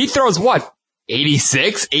that he throws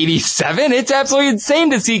 86, 87? It's absolutely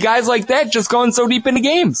insane to see guys like that just going so deep into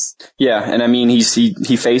games. Yeah. And I mean, he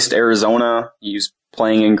faced Arizona. He's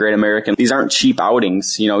playing in Great American. These aren't cheap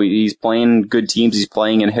outings. He's playing good teams. He's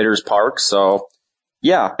playing in Hitters Park. So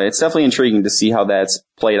Yeah, it's definitely intriguing to see how that's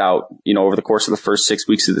played out, over the course of the first 6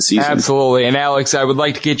 weeks of the season. Absolutely. And Alex, I would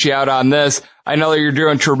like to get you out on this. I know that you're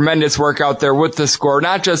doing tremendous work out there with the score,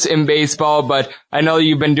 not just in baseball, but I know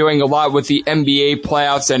you've been doing a lot with the NBA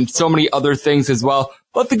playoffs and so many other things as well.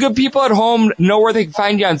 Let the good people at home know where they can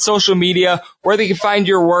find you on social media, where they can find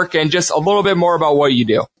your work, and just a little bit more about what you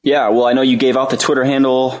do. Yeah, well, I know you gave out the Twitter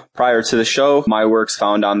handle prior to the show. My work's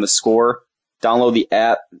found on the Score. Download the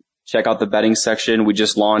app. Check out the betting section. We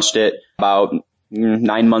just launched it about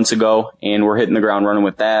 9 months ago, and we're hitting the ground running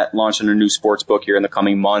with that, launching a new sports book here in the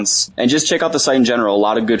coming months. And just check out the site in general. A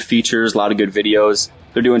lot of good features, a lot of good videos.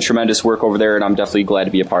 They're doing tremendous work over there, and I'm definitely glad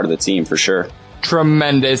to be a part of the team for sure.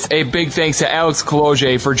 Tremendous. A big thanks to Alex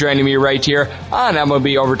Kaloje for joining me right here on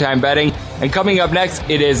MLB Overtime Betting. And coming up next,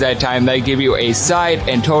 it is that time that I give you a side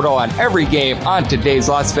and total on every game on today's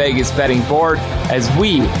Las Vegas betting board as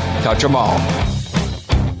we touch them all.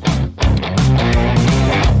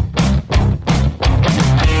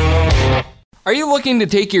 Are you looking to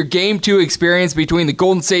take your Game 2 experience between the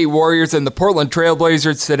Golden State Warriors and the Portland Trail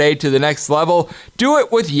Blazers today to the next level? Do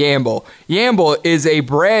it with Yamble. Yamble is a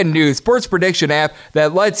brand new sports prediction app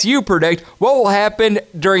that lets you predict what will happen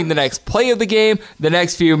during the next play of the game, the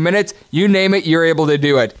next few minutes, you name it, you're able to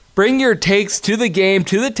do it. Bring your takes to the game,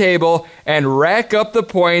 to the table, and rack up the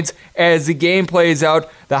points as the game plays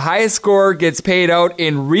out. The highest score gets paid out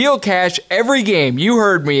in real cash every game. You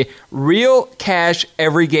heard me. Real cash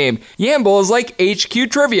every game. Yamble is like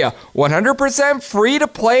HQ Trivia. 100% free to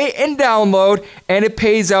play and download, and it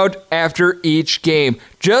pays out after each game.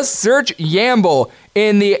 Just search Yamble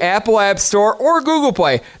in the Apple App Store or Google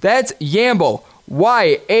Play. That's Yamble.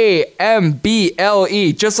 Yamble,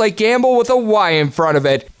 just like gamble with a Y in front of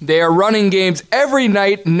it. They are running games every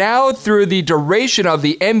night now through the duration of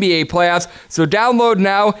the NBA playoffs, so download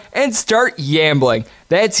now and start yambling.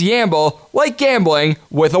 That's Yamble, like gambling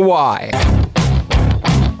with a Y.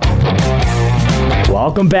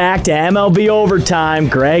 Welcome back to MLB Overtime.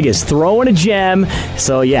 Greg is throwing a gem,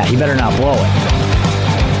 so yeah, he better not blow it.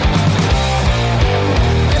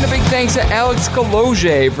 Thanks to Alex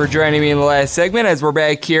Kaloje for joining me in the last segment as we're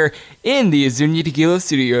back here in the Azuña Tequila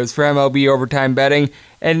Studios for MLB Overtime Betting.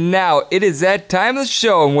 And now it is that time of the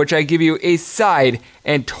show in which I give you a side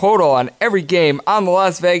and total on every game on the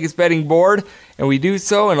Las Vegas betting board. And we do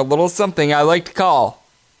so in a little something I like to call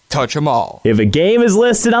Touch 'em all. If a game is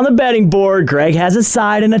listed on the betting board, Greg has a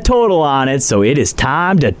side and a total on it, so it is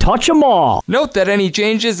time to touch 'em all. Note that any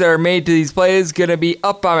changes that are made to these plays going to be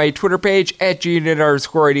up on my Twitter page at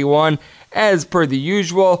 @GUnit_81. As per the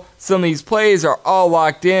usual, some of these plays are all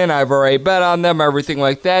locked in. I've already bet on them, everything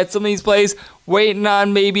like that. Some of these plays, waiting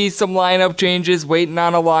on maybe some lineup changes, waiting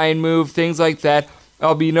on a line move, things like that.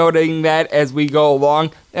 I'll be noting that as we go along,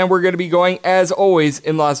 and we're going to be going, as always,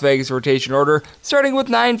 in Las Vegas rotation order, starting with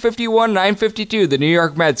 9:51, 9:52. The New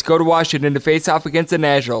York Mets go to Washington to face off against the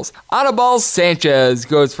Nationals. Anibal Sanchez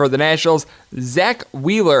goes for the Nationals. Zach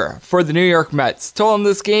Wheeler for the New York Mets. Total in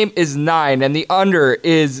this game is 9, and the under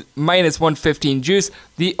is -115 juice.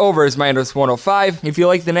 The over is -105. If you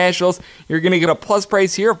like the Nationals, you're going to get a plus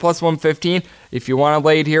price here, +115. If you want to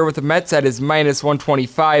lay it here with the Mets, that is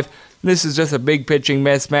 -125. This is just a big pitching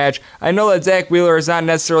mismatch. I know that Zach Wheeler has not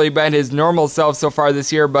necessarily been his normal self so far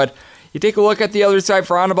this year, but you take a look at the other side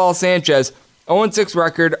for Anibal Sanchez. 0-6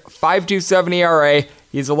 record, 5.27 ERA.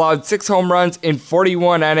 He's allowed 6 home runs in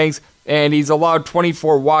 41 innings, and he's allowed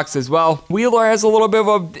 24 walks as well. Wheeler has a little bit of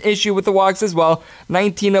an issue with the walks as well,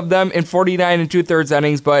 19 of them in 49 and 2/3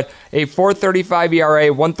 innings, but a 4.35 ERA,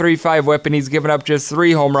 1.35 whip, and he's given up just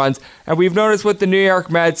 3 home runs. And we've noticed with the New York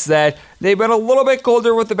Mets that they've been a little bit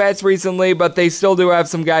colder with the bats recently, but they still do have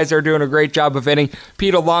some guys that are doing a great job of hitting.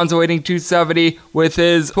 Pete Alonso hitting .270 with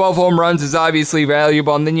his 12 home runs is obviously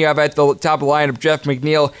valuable. And then you have at the top of the lineup Jeff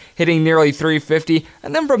McNeil hitting nearly .350.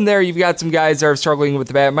 And then from there, you've got some guys that are struggling with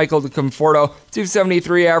the bat. Michael DeConforto,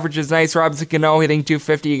 .273 average is nice. Robinson Cano hitting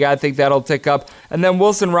 .250. You got to think that'll tick up. And then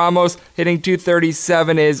Wilson Ramos hitting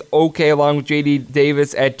 .237 is okay, along with J.D.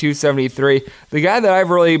 Davis at .273. The guy that I've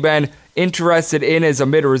really been interested in is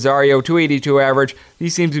Amid Rosario, .282 average. He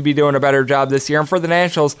seems to be doing a better job this year. And for the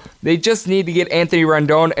Nationals, they just need to get Anthony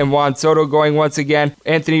Rendon and Juan Soto going once again.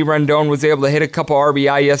 Anthony Rendon was able to hit a couple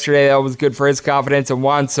RBI yesterday. That was good for his confidence. And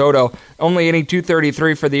Juan Soto only hitting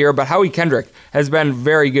 .233 for the year. But Howie Kendrick has been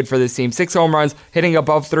very good for this team. 6 home runs, hitting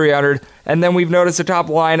above 300. And then we've noticed the top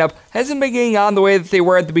lineup, hasn't been getting on the way that they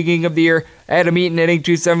were at the beginning of the year. Adam Eaton hitting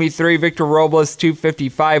 273, Victor Robles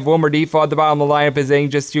 255, Wilmer Defoe at the bottom of the lineup is hitting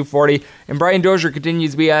just 240, and Brian Dozier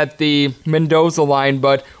continues to be at the Mendoza line,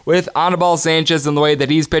 but with Anibal Sanchez and the way that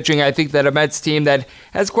he's pitching, I think that a Mets team that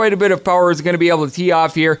has quite a bit of power is going to be able to tee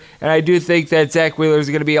off here, and I do think that Zach Wheeler is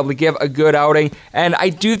going to be able to give a good outing, and I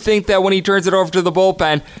do think that when he turns it over to the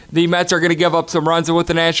bullpen, the Mets are going to give up some runs, and with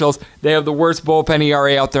the Nationals, they have the worst bullpen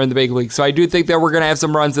ERA out there in the big league, so I do think that we're going to have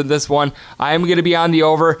some runs in this one. I am going to be on the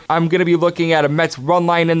over. I'm going to be looking at a Mets run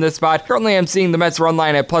line in this spot. Currently, I'm seeing the Mets run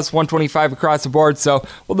line at plus 125 across the board, so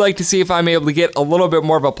would like to see if I'm able to get a little bit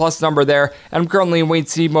more of a plus number there. And I'm currently in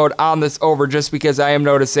wait-and-see mode on this over just because I am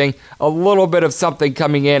noticing a little bit of something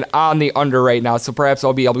coming in on the under right now, so perhaps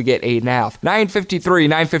I'll be able to get 8.5. 953,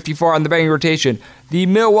 954 on the betting rotation. The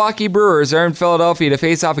Milwaukee Brewers are in Philadelphia to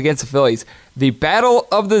face off against the Phillies. The battle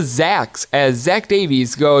of the Zacks, as Zach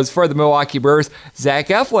Davies goes for the Milwaukee Brewers, Zach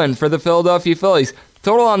Eflin for the Philadelphia Phillies.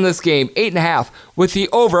 Total on this game, 8.5, with the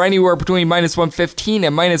over anywhere between minus 115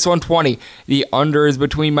 and minus 120. The under is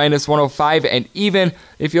between minus 105, and even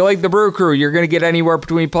if you like the Brew Crew, you're going to get anywhere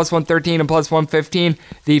between plus 113 and plus 115.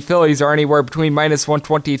 The Phillies are anywhere between minus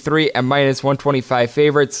 123 and minus 125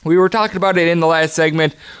 favorites. We were talking about it in the last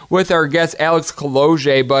segment with our guest Alex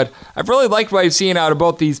Kaloje, but I've really liked what I've seen out of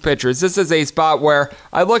both these pitchers. This is a spot where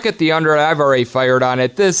I look at the under and I've already fired on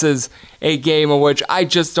it. This is a game in which I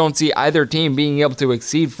just don't see either team being able to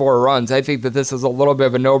exceed 4 runs. I think that this is a little bit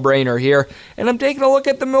of a no-brainer here, and I'm taking a look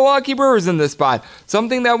at the Milwaukee Brewers in this spot.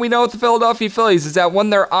 Something that we know with the Philadelphia Phillies is that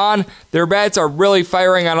when they're on, their bats are really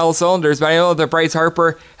firing on all cylinders, but I know that Bryce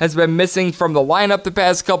Harper has been missing from the lineup the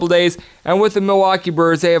past couple days, and with the Milwaukee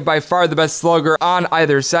Brewers, they have by far the best slugger on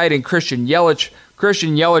either side in Christian Yelich.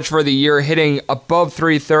 Christian Yelich for the year hitting above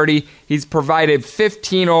 330. He's provided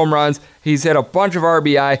 15 home runs. He's hit a bunch of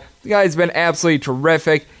RBI. The guy's been absolutely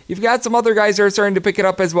terrific. You've got some other guys that are starting to pick it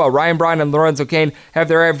up as well. Ryan Braun and Lorenzo Cain have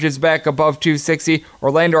their averages back above 260.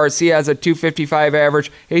 Orlando Arcia has a 255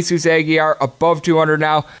 average. Jesus Aguilar above 200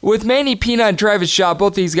 now. With Manny Pina and Travis Shaw,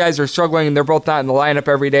 both these guys are struggling and they're both not in the lineup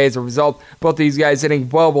every day as a result. Both these guys hitting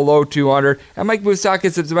well below 200. And Mike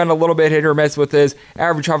Moustakas has been a little bit hit or miss with his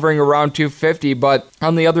average hovering around 250. But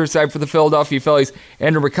on the other side for the Philadelphia Phillies,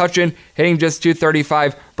 Andrew McCutchen hitting just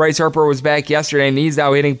 235. Bryce Harper was back yesterday and he's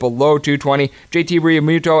now hitting below 220. JT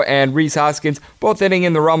Realmuto and Rhys Hoskins both hitting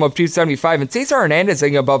in the realm of 275, and Cesar Hernandez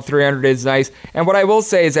hitting above 300 is nice. And what I will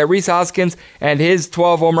say is that Rhys Hoskins and his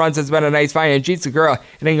 12 home runs has been a nice find, and Jeet Segura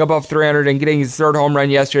hitting above 300 and getting his 3rd home run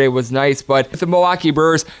yesterday was nice. But with the Milwaukee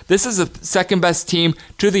Brewers, this is the second best team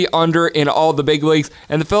to the under in all the big leagues,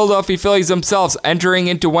 and the Philadelphia Phillies themselves entering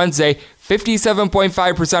into Wednesday,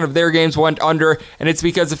 57.5% of their games went under, and it's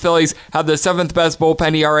because the Phillies have the 7th best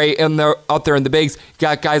bullpen ERA out there in the bigs.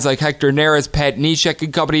 Got guys like Hector Neris, Pat Neshek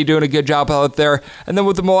and company doing a good job out there. And then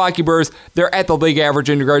with the Milwaukee Brewers, they're at the league average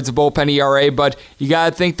in regards to bullpen ERA, but you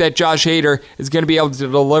got to think that Josh Hader is going to be able to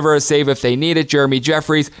deliver a save if they need it. Jeremy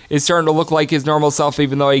Jeffries is starting to look like his normal self,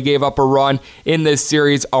 even though he gave up a run in this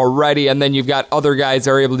series already. And then you've got other guys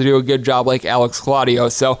that are able to do a good job like Alex Claudio.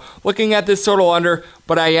 So looking at this total under,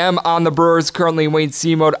 but I am on the Brewers, currently in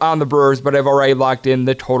wait-and-see mode on the Brewers, but I've already locked in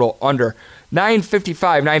the total under.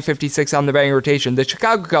 955, 956 on the betting rotation. The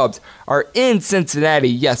Chicago Cubs are in Cincinnati.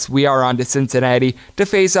 Yes, we are on to Cincinnati to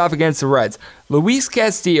face off against the Reds. Luis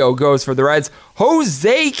Castillo goes for the Reds.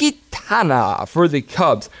 Jose Quintana for the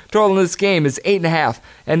Cubs. Total in this game is 8.5,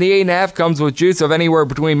 and the 8.5 comes with juice of anywhere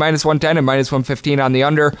between minus 110 and minus 115 on the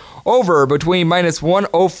under. Over between minus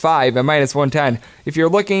 105 and minus 110. If you're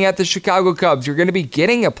looking at the Chicago Cubs, you're going to be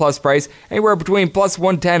getting a plus price anywhere between plus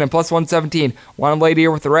 110 and plus 117. One late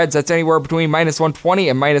here with the Reds, that's anywhere between minus 120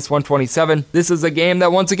 and minus 127. This is a game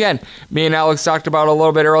that, once again, me and Alex talked about a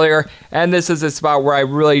little bit earlier, and this is a spot where I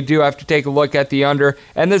really do have to take a look at the under,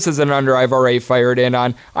 and this is an under I've already fired in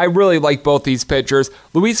on. I really like both these pitchers.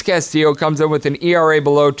 Luis Castillo comes in with an ERA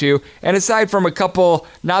below 2, and aside from a couple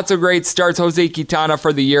not-so-great starts, Jose Quintana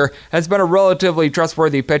for the year has been a relatively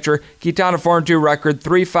trustworthy pitcher. Quintana 4-2 record,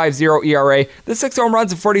 3.50 ERA. The 6 home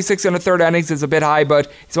runs in 46 and a third innings is a bit high,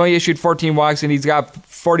 but he's only issued 14 walks, and he's got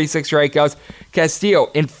 46 strikeouts. Castillo,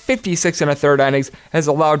 in 56 and a third innings, has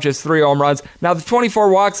allowed just 3 home runs. Now, the 24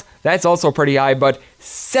 walks, that's also pretty high, but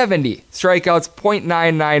 70 strikeouts,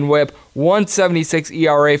 .99 whip, 176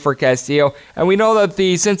 ERA for Castillo. And we know that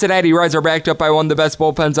the Cincinnati Reds are backed up by one of the best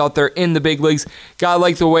bullpens out there in the big leagues. Gotta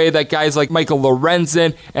like the way that guys like Michael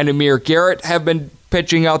Lorenzen and Amir Garrett have been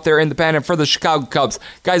pitching out there in the pen. And for the Chicago Cubs,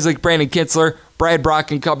 guys like Brandon Kinsler, Brad Brock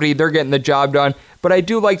and company, they're getting the job done. But I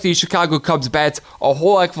do like the Chicago Cubs bats a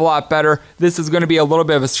whole heck of a lot better. This is going to be a little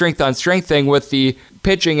bit of a strength-on-strength thing with the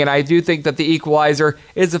pitching, and I do think that the equalizer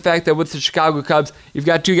is the fact that with the Chicago Cubs, you've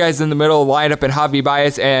got two guys in the middle of the lineup in Javi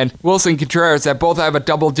Baez and Wilson Contreras that both have a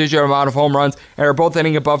double-digit amount of home runs and are both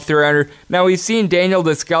hitting above 300. Now, we've seen Daniel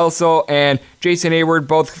Descalso and Jason Hayward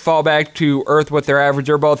both fall back to earth with their average.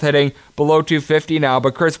 They're both hitting below 250 now,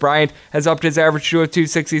 but Chris Bryant has upped his average to a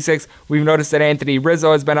 266. We've noticed that Anthony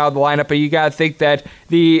Rizzo has been out of the lineup, but you got to think that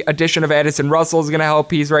the addition of Addison Russell is going to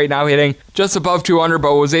help. He's right now hitting just above 200,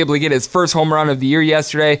 but was able to get his first home run of the year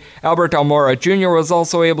yesterday. Albert Almora Jr. was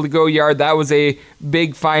also able to go yard. That was a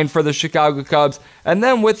big find for the Chicago Cubs. And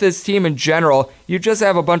then with this team in general, you just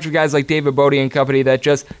have a bunch of guys like David Bodie and company that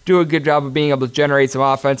just do a good job of being able to generate some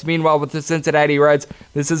offense. Meanwhile, with the Cincinnati Reds,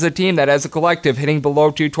 this is a team that as a collective hitting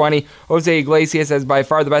below 220. Jose Iglesias has by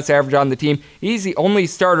far the best average on the team. He's the only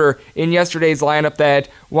starter in yesterday's lineup that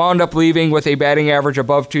wound up leaving with a batting average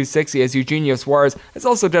above 260, as Eugenio Suarez has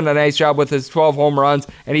also done a nice job with his 12 home runs,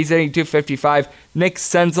 and he's hitting 255. Nick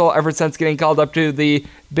Senzel, ever since getting called up to the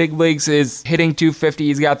big leagues, is hitting 250.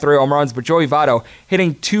 He's got 3 home runs, but Joey Votto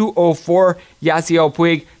hitting 204. Yasiel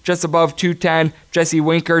Puig just above 210. Jesse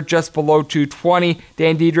Winker just below 220.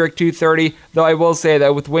 Dan Diedrich 230. Though I will say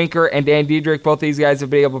that with Winker and Dan Diedrich, both these guys have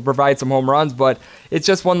been able to provide some home runs, but it's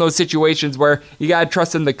just one of those situations where you got to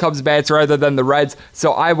trust in the Cubs bats rather than the Reds.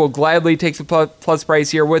 So I will gladly take the plus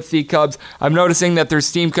price here with the Cubs. I'm noticing that there's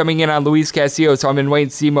steam coming in on Luis Castillo, so I'm in wait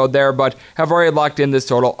and see mode there, but have already locked in this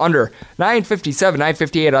total under 957,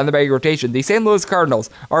 958 on the bag rotation. The St. Louis Cardinals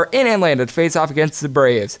are in Atlanta to face off against the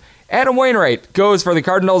Braves. Adam Wainwright goes for the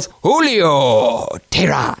Cardinals. Julio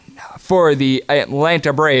Teheran for the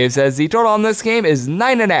Atlanta Braves, as the total on this game is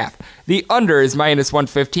 9.5. The under is minus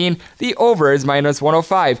 115. The over is minus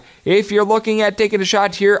 105. If you're looking at taking a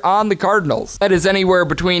shot here on the Cardinals, that is anywhere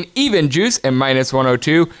between even juice and minus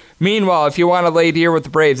 102. Meanwhile, if you want to lay it here with the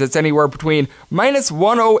Braves, it's anywhere between minus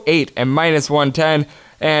 108 and minus 110.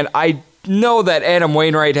 And I know that Adam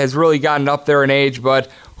Wainwright has really gotten up there in age, but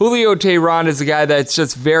Julio Teheran is a guy that's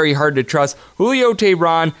just very hard to trust. Julio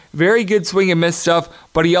Teheran, very good swing and miss stuff,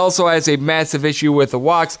 but he also has a massive issue with the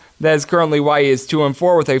walks. That is currently why he is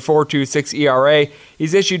 2-4 with a 4.26 ERA.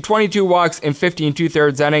 He's issued 22 walks in 15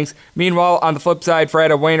 2/3 innings. Meanwhile, on the flip side for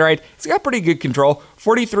Adam Wainwright, he's got pretty good control.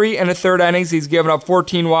 43 1/3 innings, he's given up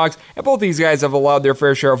 14 walks, and both these guys have allowed their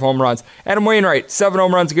fair share of home runs. Adam Wainwright, 7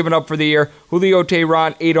 home runs given up for the year. Julio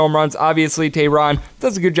Teheran, 8 home runs. Obviously, Teheran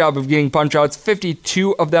does a good job of getting punch-outs,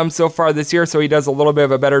 52 of them so far this year, so he does a little bit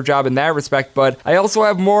of a better job in that respect, but I also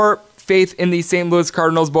have more faith in the St. Louis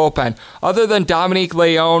Cardinals bullpen. Other than Dominique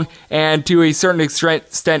Leone and to a certain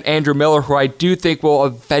extent Andrew Miller, who I do think will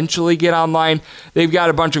eventually get online, they've got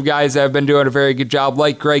a bunch of guys that have been doing a very good job,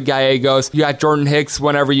 like Greg Gallegos. You got Jordan Hicks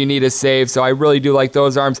whenever you need a save, so I really do like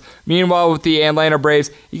those arms. Meanwhile, with the Atlanta Braves,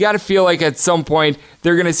 you got to feel like at some point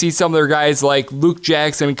they're going to see some of their guys like Luke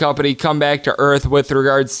Jackson and company come back to earth with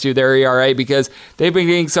regards to their ERA, because they've been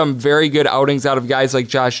getting some very good outings out of guys like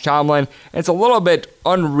Josh Tomlin. And it's a little bit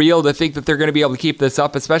unreal to think that they're going to be able to keep this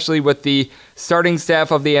up, especially with the starting staff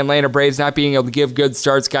of the Atlanta Braves not being able to give good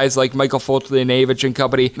starts, guys like Michael Fultonavich and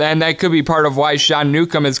company. And that could be part of why Sean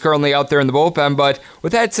Newcomb is currently out there in the bullpen. But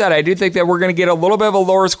with that said, I do think that we're going to get a little bit of a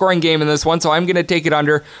lower scoring game in this one, so I'm going to take it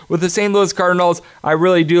under. With the St. Louis Cardinals, I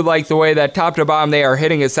really do like the way that top to bottom they are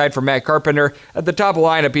hitting, aside from Matt Carpenter. At the top of the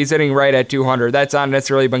lineup, he's hitting right at 200. That's not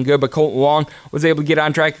necessarily been good, but Colton Wong was able to get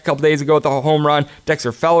on track a couple days ago with a home run.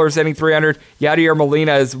 Dexter Fowler's hitting 300. Yadier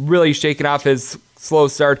Molina is really shaking off his slow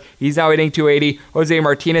start. He's now hitting 280. Jose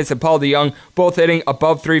Martinez and Paul DeJong both hitting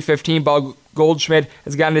above 315. Bob Goldschmidt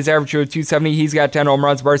has gotten his average to 270. He's got 10 home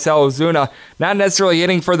runs. Marcell Ozuna, not necessarily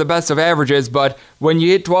hitting for the best of averages, but when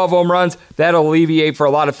you hit 12 home runs, that'll alleviate for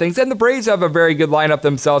a lot of things. And the Braves have a very good lineup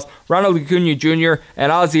themselves. Ronald Acuna Jr.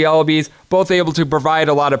 and Ozzie Albies, both able to provide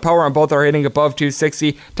a lot of power, and both are hitting above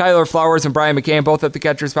 260. Tyler Flowers and Brian McCann, both at the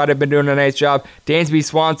catcher spot, have been doing a nice job. Dansby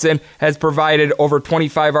Swanson has provided over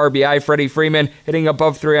 25 RBI. Freddie Freeman hitting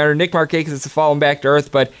above 300. Nick Markakis has fallen back to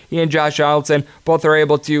earth, but he and Josh Donaldson both are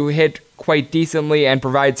able to hit quite decently and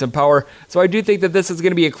provide some power. So I do think that this is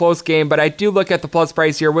going to be a close game, but I do look at the plus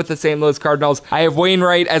price here with the St. Louis Cardinals. I have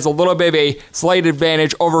Wainwright as a little bit of a slight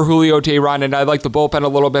advantage over Julio Teheran, and I like the bullpen a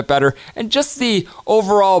little bit better, and just the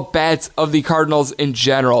overall bats of the Cardinals in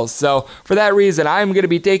general. So for that reason, I'm going to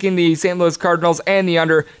be taking the St. Louis Cardinals and the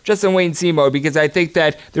under, just in wait and see mode, because I think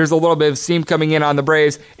that there's a little bit of steam coming in on the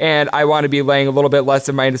Braves, and I want to be laying a little bit less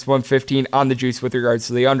than minus 115 on the juice with regards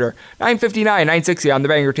to the under. 959, 960 on the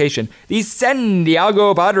betting rotation. The San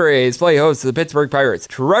Diego Padres play host to the Pittsburgh Pirates.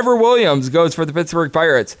 Trevor Williams goes for the Pittsburgh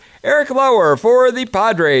Pirates. Eric Lauer for the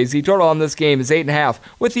Padres. The total on this game is 8.5,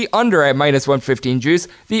 with the under at minus 115 juice,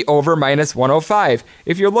 the over minus 105.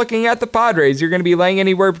 If you're looking at the Padres, you're going to be laying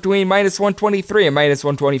anywhere between minus 123 and minus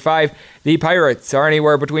 125. The Pirates are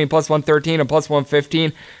anywhere between plus 113 and plus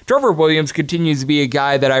 115. Trevor Williams continues to be a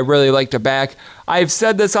guy that I really like to back. I've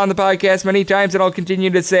said this on the podcast many times, and I'll continue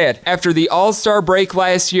to say it. After the All-Star break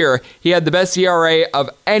last year, he had the best ERA of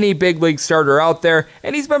any big league starter out there,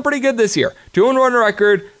 and he's been pretty good this year. 2-1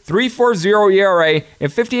 record, 3.40 ERA. In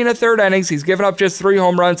 15 1/3 innings, he's given up just 3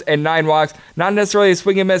 home runs and 9 walks. Not necessarily a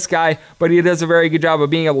swing and miss guy, but he does a very good job of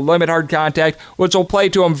being able to limit hard contact, which will play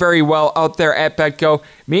to him very well out there at Petco.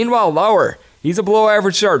 Meanwhile, Lauer, he's a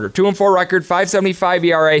below-average starter, 2-4 record, 5.75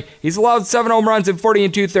 ERA. He's allowed 7 home runs in 40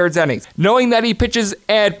 2/3 innings. Knowing that he pitches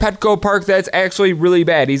at Petco Park, that's actually really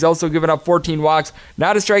bad. He's also given up 14 walks,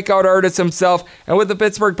 not a strikeout artist himself. And with the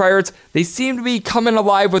Pittsburgh Pirates, they seem to be coming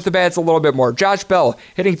alive with the bats a little bit more. Josh Bell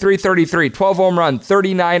hitting .333, 12 home runs,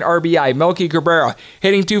 39 RBI. Melky Cabrera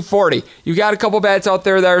hitting .240. You got a couple bats out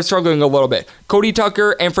there that are struggling a little bit. Cody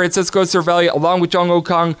Tucker and Francisco Cervelli, along with Jung Ho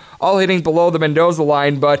Kang, all hitting below the Mendoza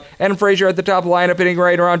line, but Adam Frazier at the top lineup hitting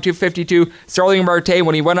right around .252. Starling Marte,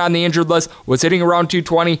 when he went on the injured list, was hitting around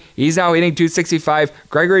 .220. He's now hitting .265.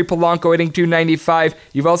 Gregory Polanco hitting .295.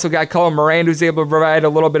 You've also got Cullen Moran, who's able to provide a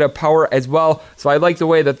little bit of power as well. So I like the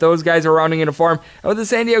way that those guys are rounding into form. And with the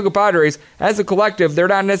San Diego Padres, as a collective, they're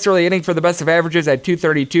not necessarily hitting for the best of averages at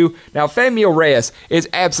 .232. Now, Famio Reyes is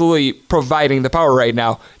absolutely providing the power right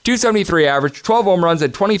now. .273 average, 12 home runs,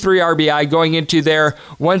 and 23 RBI going into their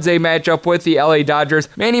Wednesday matchup with the LA Dodgers.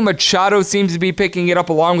 Manny Machado seems to be picking it up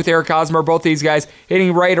along with Eric Hosmer. Both these guys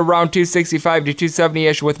hitting right around .265 to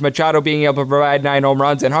 .270-ish, with Machado being able to provide 9 home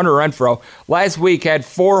runs. And Hunter Renfroe last week had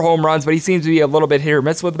 4 home runs, but he seems to be a little bit hit or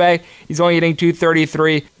miss with the bag. He's only hitting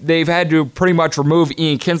 .233. They've had to pretty much remove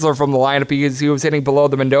Ian Kinsler from the lineup because he was hitting below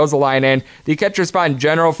the Mendoza line, and the catcher spot in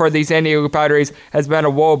general for the San Diego Padres has been a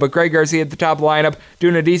woe. But Greg Garcia at the top lineup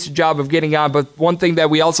doing a decent job of getting on. But one thing that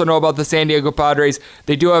we also know about the San Diego Padres,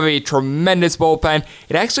 they do have a tremendous bullpen.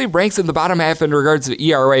 It actually ranks in the bottom half in regards to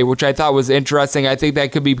ERA, which I thought was interesting. I think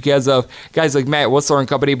that could be because of guys like Matt Whistler and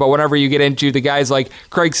company, but whenever you get into the guys like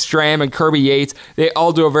Craig Stram and Kirby Yates, they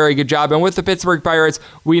all do a very good job. And with the Pittsburgh Pirates,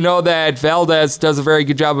 we know that Valdez does a very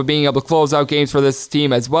good job of being able to close out games for this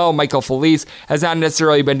team as well. Michael Felice has not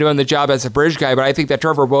necessarily been doing the job as a bridge guy, but I think that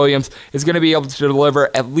Trevor Williams is going to be able to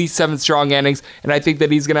deliver at least 7 strong innings, and I think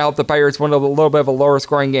that he's going to help the Pirates win a little bit of a lower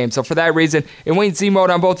scoring game. So for that reason, in wait-and-see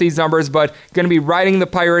mode on both these numbers, but going to be riding the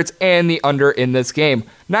Pirates and the under in this game.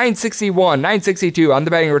 961, 962 on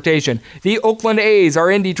the batting rotation. The Oakland A's are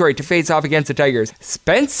in Detroit to face off against the Tigers.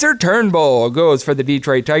 Spencer Turnbull goes for the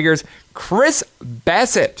Detroit Tigers. Chris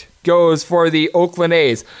Bassett goes for the Oakland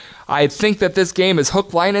A's. I think that this game is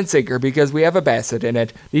hook, line, and sinker because we have a Bassett in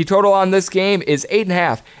it. The total on this game is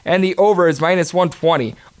 8.5, and the over is minus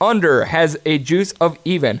 120. Under has a juice of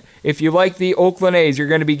even. If you like the Oakland A's, you're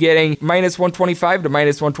going to be getting minus 125 to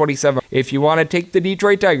minus 127. If you want to take the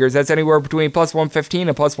Detroit Tigers, that's anywhere between plus 115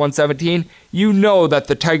 and plus 117. You know that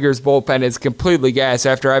the Tigers bullpen is completely gassed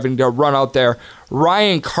after having to run out there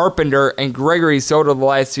Ryan Carpenter and Gregory Soto the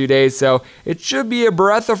last 2 days, so it should be a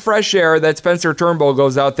breath of fresh air that Spencer Turnbull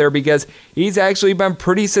goes out there because he's actually been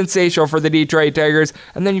pretty sensational for the Detroit Tigers.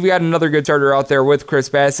 And then you've got another good starter out there with Chris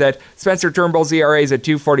Bassett. Spencer Turnbull's ERA is at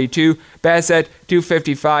 .242, Bassett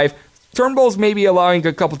 .255. Turnbull's maybe allowing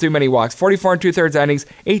a couple too many walks. 44 2/3 innings,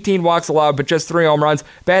 18 walks allowed, but just 3 home runs.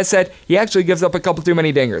 Bassett, he actually gives up a couple too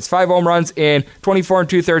many dingers. 5 home runs in 24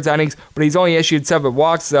 2/3 innings, but he's only issued 7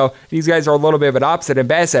 walks, so these guys are a little bit of an opposite. And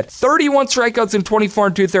Bassett, 31 strikeouts in 24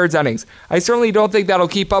 2/3 innings. I certainly don't think that'll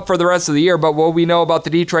keep up for the rest of the year, but what we know about the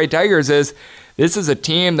Detroit Tigers is this is a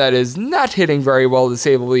team that is not hitting very well, to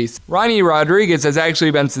say the least. Ronnie Rodriguez has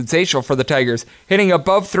actually been sensational for the Tigers, hitting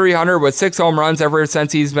above 300 with 6 home runs ever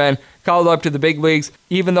since he's been called up to the big leagues.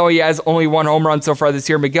 Even though he has only 1 home run so far this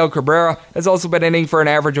year, Miguel Cabrera has also been hitting for an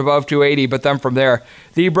average above 280, but then from there,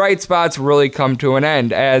 the bright spots really come to an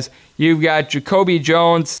end as you've got Jacoby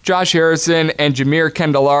Jones, Josh Harrison, and Jameer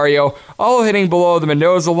Candelario all hitting below the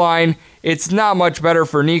Mendoza line. It's not much better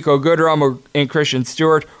for Nico Goodrum and Christian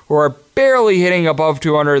Stewart, who are barely hitting above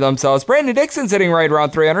 200 themselves. Brandon Dixon's hitting right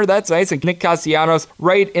around 300. That's nice. And Nick Castellanos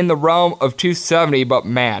right in the realm of 270. But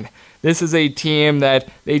man, this is a team that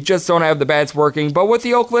they just don't have the bats working. But with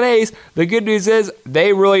the Oakland A's, the good news is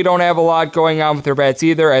they really don't have a lot going on with their bats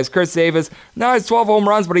either, as Chris Davis now has 12 home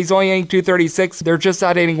runs, but he's only hitting .236. They're just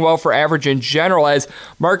not hitting well for average in general, as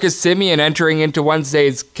Marcus Semien entering into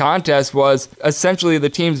Wednesday's contest was essentially the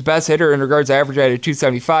team's best hitter under in regards to average at a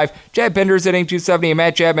 275. Chad Pinder's hitting 270 and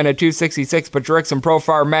Matt Chapman at 266, but Jurickson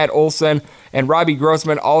Profar, Matt Olson, and Robbie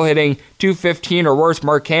Grossman all hitting 215 or worse.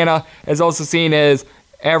 Mark Hanna has also seen his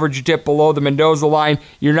average dip below the Mendoza line.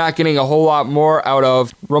 You're not getting a whole lot more out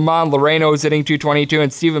of Ramon Loreno, who's hitting 222,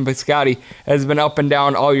 and Steven Piscotty has been up and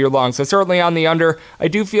down all year long. So certainly on the under, I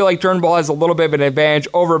do feel like Turnbull has a little bit of an advantage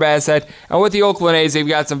over Bassett. And with the Oakland A's, they've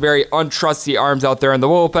got some very untrusty arms out there in the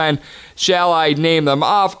bullpen. Shall I name them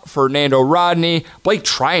off? Fernando Rodney. Blake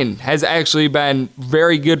Tryon has actually been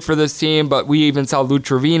very good for this team, but we even saw Lou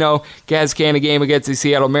Trevino gas can a game against the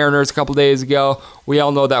Seattle Mariners a couple days ago. We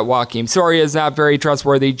all know that Joaquin Soria is not very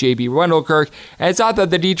trustworthy. J.B. Wendelkirk. And it's not that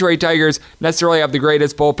the Detroit Tigers necessarily have the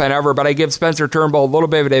greatest bullpen ever, but I give Spencer Turnbull a little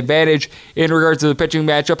bit of an advantage in regards to the pitching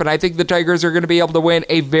matchup, and I think the Tigers are going to be able to win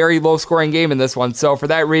a very low-scoring game in this one. So for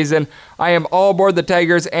that reason, I am all aboard the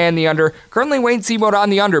Tigers and the under. Currently Wayne Seamode on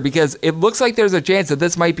the under because it looks like there's a chance that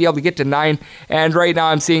this might be able to get to 9, and right now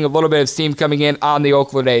I'm seeing a little bit of steam coming in on the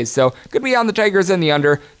Oakland A's. So could be on the Tigers and the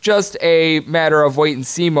under, just a matter of wait and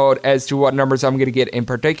see mode as to what numbers I'm going to get in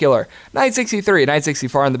particular. 963,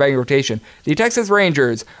 964 on the betting rotation. The Texas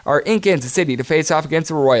Rangers are in Kansas City to face off against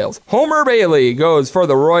the Royals. Homer Bailey goes for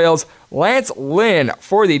the Royals. Lance Lynn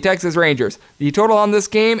for the Texas Rangers. The total on this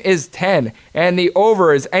game is 10, and the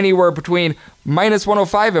over is anywhere between minus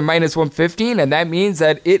 105 and minus 115, and that means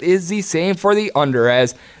that it is the same for the under,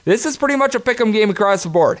 as this is pretty much a pick'em game across the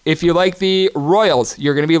board. If you like the Royals,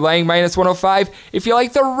 you're going to be laying minus 105. If you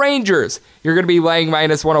like the Rangers, you're going to be laying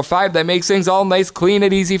minus 105. That makes things all nice, clean,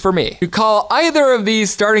 and easy for me. To call either of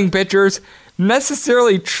these starting pitchers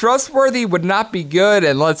necessarily trustworthy would not be good,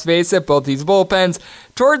 and let's face it, both these bullpens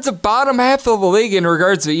towards the bottom half of the league in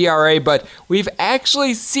regards to ERA, but we've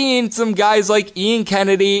actually seen some guys like Ian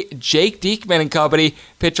Kennedy, Jake Diekman and company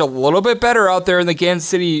pitch a little bit better out there in the Kansas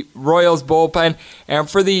City Royals bullpen, and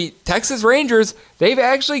for the Texas Rangers, they've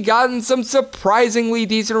actually gotten some surprisingly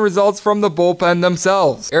decent results from the bullpen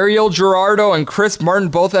themselves. Ariel Gerardo and Chris Martin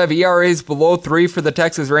both have ERAs below 3 for the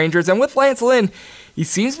Texas Rangers, and with Lance Lynn, he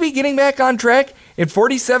seems to be getting back on track. In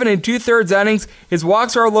 47 and 2/3 innings, his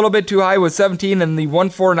walks are a little bit too high with 17, and the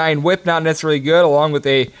 1.49 whip not necessarily good, along with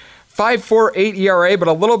a 5.48 ERA, but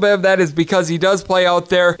a little bit of that is because he does play out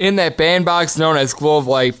there in that bandbox known as Globe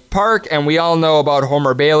Life Park, and we all know about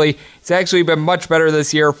Homer Bailey. He's actually been much better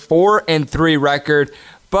this year, 4-3 record.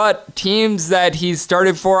 But teams that he's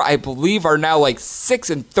started for, I believe, are now like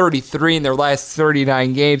 6-33 in their last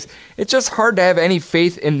 39 games. It's just hard to have any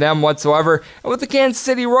faith in them whatsoever. And with the Kansas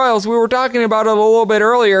City Royals, we were talking about it a little bit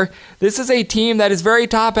earlier. This is a team that is very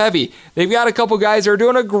top heavy. They've got a couple guys who are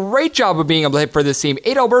doing a great job of being able to hit for this team.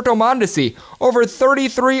 Adalberto Mondesi, over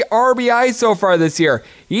 33 RBIs so far this year.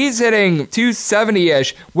 He's hitting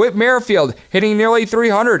 270-ish. Whit Merrifield hitting nearly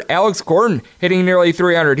 300. Alex Gordon hitting nearly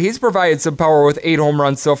 300. He's provided some power with 8 home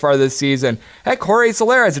runs so far this season. Heck, Jorge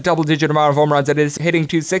Soler has a double-digit amount of home runs that is hitting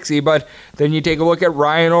 260, but then you take a look at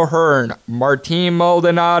Ryan O'Hearn, Martin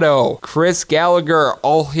Maldonado, Chris Gallagher,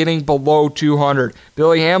 all hitting below 200.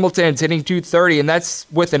 Billy Hamilton's hitting 230, and that's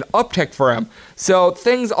with an uptick for him. So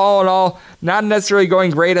things all in all, not necessarily going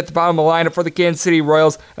great at the bottom of the lineup for the Kansas City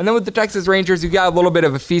Royals. And then with the Texas Rangers, you got a little bit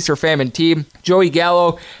of a feast or famine team. Joey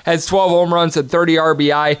Gallo has 12 home runs and 30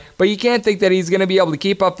 RBI, but you can't think that he's going to be able to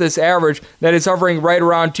keep up this average that is hovering right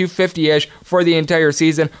around 250-ish for the entire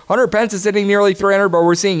season. Hunter Pence is hitting nearly 300, but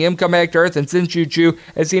we're seeing him come back to earth, and Sin Chu Chu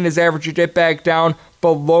has seen his average dip back down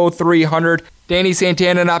below 300. Danny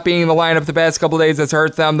Santana not being in the lineup the past couple days has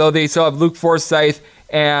hurt them, though they still have Luke Forsythe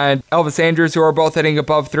and Elvis Andrews, who are both hitting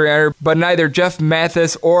above 300, but neither Jeff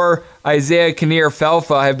Mathis or Isaiah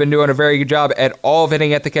Kinnear-Felfa have been doing a very good job at all of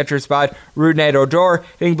hitting at the catcher spot. Rougned Odor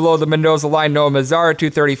hitting below the Mendoza line. Noah Mazara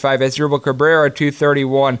 235, Asdrubal Cabrera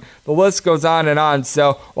 231. The list goes on and on.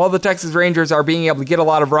 So while the Texas Rangers are being able to get a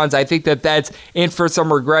lot of runs, I think that that's in for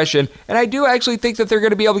some regression. And I do actually think that they're going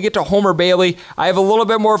to be able to get to Homer Bailey. I have a little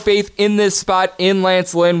bit more faith in this spot in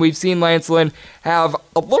Lance Lynn. We've seen Lance Lynn have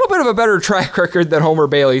a little bit of a better track record than Homer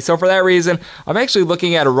Bailey. So for that reason, I'm actually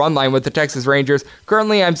looking at a run line with the Texas Rangers.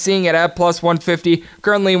 Currently, I'm seeing it at plus 150.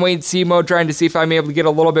 Currently in wait-and-see mode, trying to see if I'm able to get a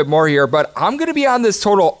little bit more here. But I'm going to be on this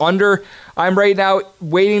total under. I'm right now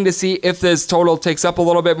waiting to see if this total ticks up a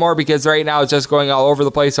little bit more, because right now it's just going all over the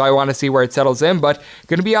place, so I want to see where it settles in. But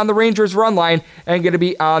going to be on the Rangers run line and going to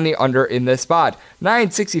be on the under in this spot.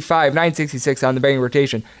 965, 966 on the betting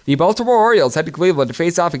rotation. The Baltimore Orioles head to Cleveland to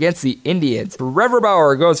face off against the Indians. Trevor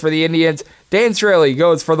Bauer goes for the Indians. Dan Straley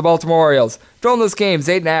goes for the Baltimore Orioles. Total in this game is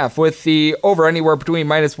 8.5, with the over anywhere between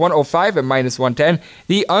minus 105 and minus 110.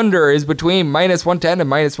 The under is between minus 110 and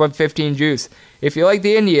minus 115 juice. If you like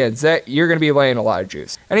the Indians, you're going to be laying a lot of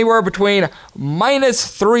juice. Anywhere between minus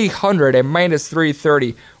 300 and minus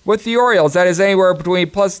 330. With the Orioles, that is anywhere between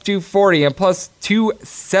plus 240 and plus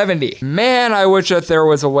 270. Man, I wish that there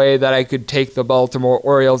was a way that I could take the Baltimore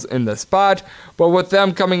Orioles in the spot, but with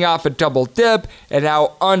them coming off a double dip and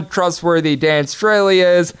how untrustworthy Dan Straley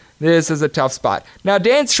is, this is a tough spot. Now,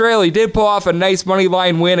 Dan Straley did pull off a nice money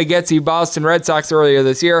line win against the Boston Red Sox earlier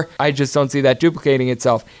this year. I just don't see that duplicating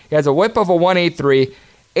itself. He has a whip of a 1.83,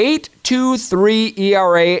 8.23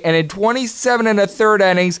 ERA, and in 27 and a third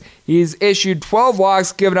innings, he's issued 12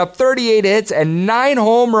 walks, given up 38 hits, and 9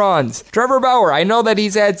 home runs. Trevor Bauer, I know that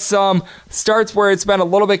he's had some starts where it's been a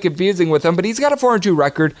little bit confusing with him, but he's got a 4-2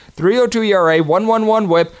 record, 3.02 ERA, 1.11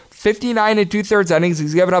 whip, 59 and 2/3 innings.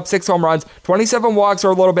 He's given up 6 home runs. 27 walks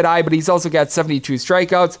are a little bit high, but he's also got 72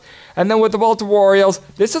 strikeouts. And then with the Baltimore Orioles,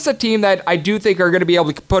 this is a team that I do think are going to be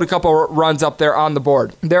able to put a couple runs up there on the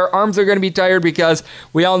board. Their arms are going to be tired because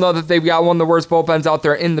we all know that they've got one of the worst bullpens out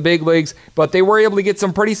there in the big leagues, but they were able to get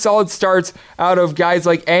some pretty solid starts out of guys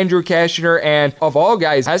like Andrew Cashner and, of all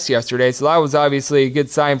guys, Hess yesterday, so that was obviously a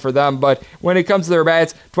good sign for them. But when it comes to their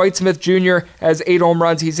bats, Dwight Smith Jr. has 8 home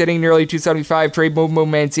runs. He's hitting nearly 275. Trey Moo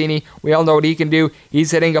Mancini, we all know what he can do.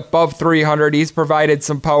 He's hitting above 300. He's provided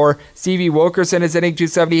some power. Stevie Wilkerson is hitting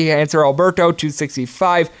 270. Hanser Alberto,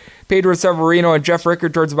 265. Pedro Severino and Jeff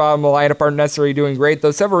Rickard towards the bottom of the lineup aren't necessarily doing great,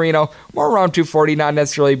 though Severino, more around 240, not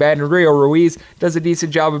necessarily bad. And Rio Ruiz does a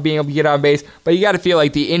decent job of being able to get on base, but you got to feel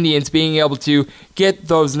like the Indians being able to get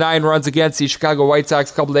those 9 runs against the Chicago White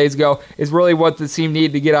Sox a couple days ago is really what the team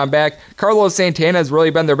needed to get on back. Carlos Santana has really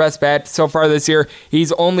been their best bat so far this year.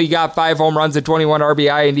 He's only got 5 home runs and 21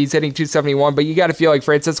 RBI, and he's hitting 271, but you got to feel like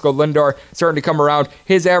Francisco Lindor starting to come around.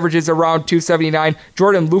 His average is around 279.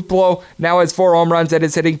 Jordan Luplow now has 4 home runs and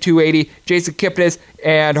is hitting 280. Jason Kipnis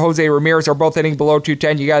and Jose Ramirez are both hitting below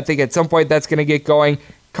 210. You got to think at some point that's going to get going.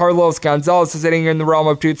 Carlos Gonzalez is hitting in the realm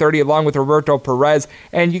of 230 along with Roberto Perez.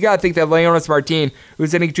 And you got to think that Leonis Martin,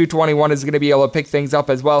 who's hitting 221, is going to be able to pick things up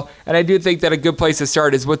as well. And I do think that a good place to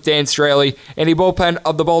start is with Dan Straley and the bullpen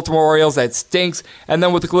of the Baltimore Orioles that stinks. And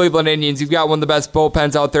then with the Cleveland Indians, you've got one of the best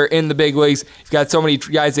bullpens out there in the big leagues. You've got so many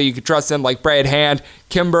guys that you can trust in, like Brad Hand.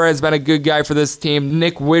 Kimber has been a good guy for this team.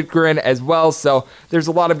 Nick Whitgren as well. So there's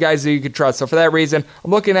a lot of guys that you can trust. So for that reason,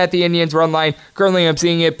 I'm looking at the Indians run line. Currently, I'm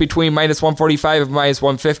seeing it between minus 145 and minus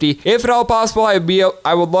 150. If at all possible, I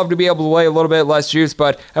would love to be able to lay a little bit less juice,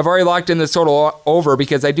 but I've already locked in this total over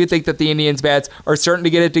because I do think that the Indians bats are starting to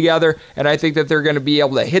get it together, and I think that they're going to be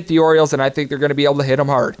able to hit the Orioles, and I think they're going to be able to hit them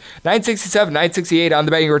hard. 967, 968 on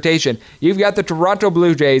the betting rotation. You've got the Toronto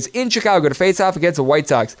Blue Jays in Chicago to face off against the White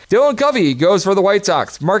Sox. Dylan Covey goes for the White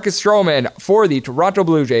Sox. Marcus Stroman for the Toronto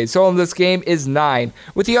Blue Jays. So in this game is 9,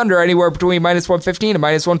 with the under anywhere between minus 115 and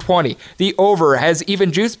minus 120. The over has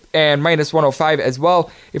even juice and minus 105 as well.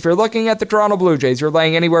 If you're looking at the Toronto Blue Jays, you're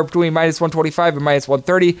laying anywhere between minus 125 and minus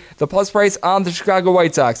 130. The plus price on the Chicago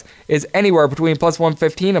White Sox is anywhere between plus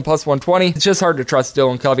 115 and plus 120. It's just hard to trust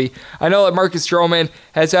Dylan Covey. I know that Marcus Stroman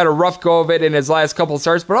has had a rough go of it in his last couple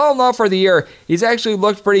starts, but all in all for the year, he's actually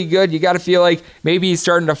looked pretty good. You got to feel like maybe he's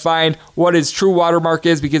starting to find what his true watermark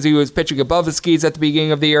is because he was pitching above the skis at the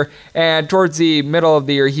beginning of the year, and towards the middle of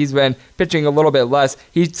the year, he's been pitching a little bit less.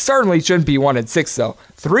 He certainly shouldn't be 1-6 though.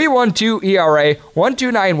 3.12 ERA,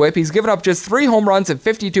 1.29 whip. He's given up just 3 home runs in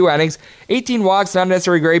 52 innings, 18 walks, not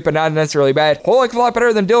necessarily great, but not necessarily bad. Whole heck of a lot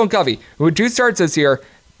better than Dylan Covey, who had 2 starts this year,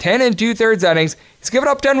 10 and 2/3 innings. He's given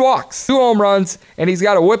up 10 walks, 2 home runs, and he's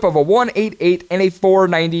got a whip of a 1.88 and a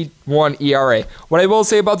 4.91 ERA. What I will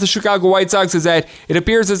say about the Chicago White Sox is that it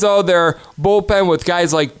appears as though their bullpen with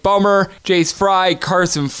guys like Bummer, Jace Fry,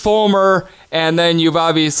 Carson Fulmer, and then you've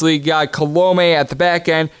obviously got Colome at the back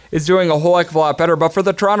end is doing a whole heck of a lot better. But for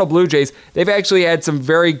the Toronto Blue Jays, they've actually had some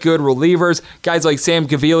very good relievers. Guys like Sam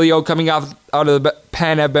Gaviglio coming out of the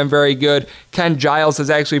pen have been very good. Ken Giles has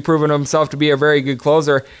actually proven himself to be a very good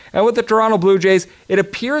closer. And with the Toronto Blue Jays, it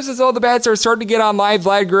appears as though the bats are starting to get online.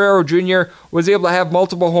 Vlad Guerrero Jr. was able to have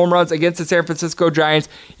multiple home runs against the San Francisco Giants.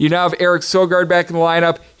 You now have Eric Sogard back in the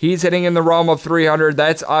lineup. He's hitting in the realm of 300.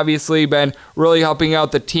 That's obviously been really helping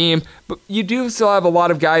out the team. But you do still have a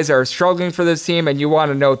lot of guys that are struggling for this team, and you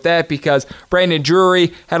want to note that because Brandon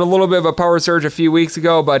Drury had a little bit of a power surge a few weeks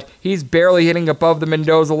ago, but he's barely hitting above the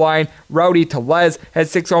Mendoza line. Rowdy Tellez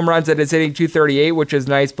has 6 home runs and is hitting 238, which is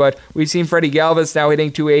nice, but we've seen Freddie Galvis now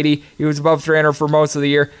hitting 280. He was above 300 for most of the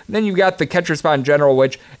year. And then you've got the catcher spot in general,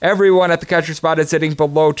 which everyone at the catcher spot is hitting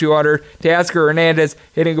below 200. Teoscar Hernandez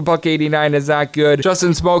hitting a $1.89 is not good.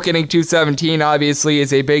 Justin Smoke hitting 217 obviously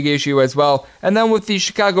is a big issue as well. And then with the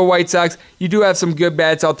Chicago White Sox, Sox, you do have some good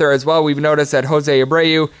bats out there as well. We've noticed that Jose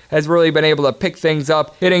Abreu has really been able to pick things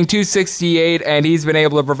up, hitting .268, and he's been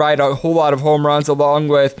able to provide a whole lot of home runs along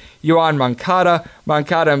with Yoan Moncada.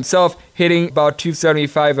 Moncada himself hitting about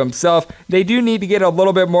 .275 himself. They do need to get a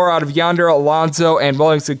little bit more out of Yonder Alonso and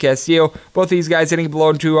Wellington Castillo. Both these guys hitting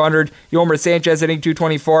below 200. Yomer Sanchez hitting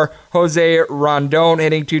 .224. Jose Rondon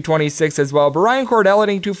hitting .226 as well. But Ryan Cordell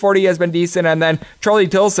hitting .240 has been decent. And then Charlie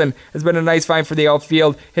Tilson has been a nice find for the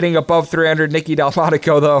outfield, hitting above 300. Nicky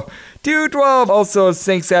Delmonico, though, .212 also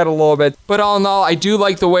sinks that a little bit. But all in all, I do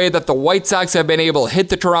like the way that the White Sox have been able to hit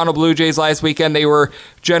the Toronto Blue Jays last weekend. They were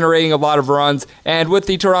generating a lot of runs. And with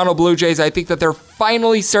the Toronto Blue Jays, I think that they're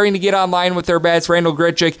finally starting to get online with their bats. Randall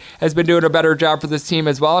Grichuk has been doing a better job for this team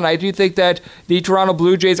as well. And I do think that the Toronto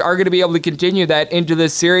Blue Jays are going to be able to continue that into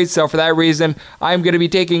this series. So for that reason, I'm going to be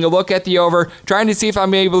taking a look at the over, trying to see if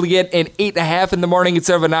I'm able to get an 8.5 in the morning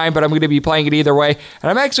instead of a 9, but I'm going to be playing it either way.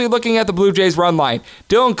 And I'm actually looking at the Blue Jays run line.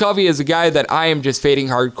 Dylan Covey is a guy that I am just fading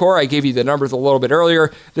hardcore. I gave you the numbers a little bit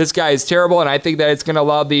earlier. This guy is terrible, and I think that it's going to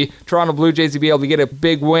allow the Toronto Blue Jays to be able to get a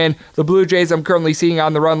big win. The Blue Jays I'm currently seeing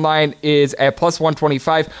on the run line is at plus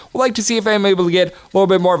 125. We'd like to see if I'm able to get a little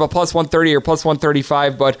bit more of a plus 130 or plus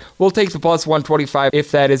 135, but we'll take the plus 125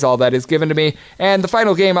 if that is all that is given to me. And the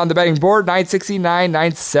final game on the betting board, 969,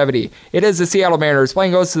 970. It is the Seattle Mariners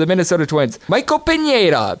playing host to the Minnesota Twins. Michael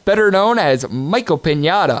Pineda, better known as Michael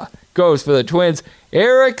Pinata, goes for the Twins.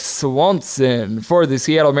 Eric Swanson for the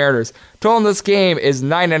Seattle Mariners. Total in this game is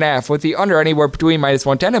 9.5, with the under anywhere between minus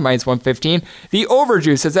 110 and minus 115. The over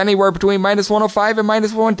juice is anywhere between minus 105 and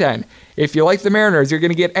minus 110. If you like the Mariners, you're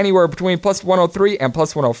going to get anywhere between plus 103 and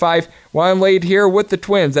plus 105. While I'm laid here with the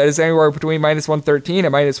Twins, that is anywhere between minus 113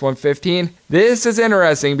 and minus 115. This is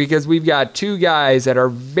interesting because we've got two guys that are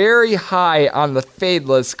very high on the fade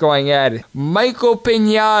list going at it. Michael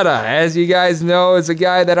Pineda, as you guys know, is a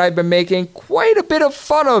guy that I've been making quite a bit of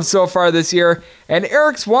fun of so far this year. And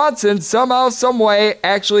Eric Swanson, somehow, someway,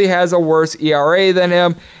 actually has a worse ERA than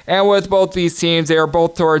him. And with both these teams, they are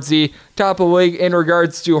both towards the top of the league in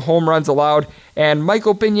regards to home runs allowed. And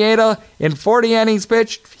Michael Pineda, in 40 innings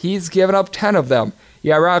pitched, he's given up 10 of them.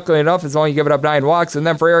 Yeah, ironically enough, has only given up 9 walks. And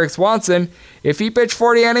then for Eric Swanson, if he pitched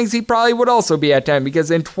 40 innings, he probably would also be at 10,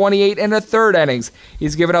 because in 28 and a third innings,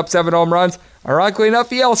 he's given up 7 home runs. Ironically enough,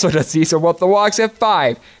 he also does decent with the walks at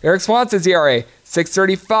 5. Eric Swanson's ERA,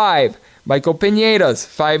 6.35. Michael Pineda's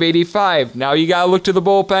 5.85. Now you gotta look to the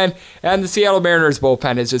bullpen, and the Seattle Mariners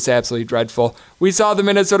bullpen is just absolutely dreadful. We saw the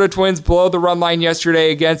Minnesota Twins blow the run line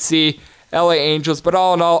yesterday against the LA Angels, but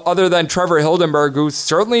all in all, other than Trevor Hildenberg, who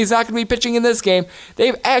certainly is not going to be pitching in this game,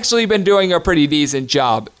 they've actually been doing a pretty decent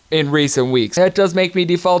job in recent weeks. That does make me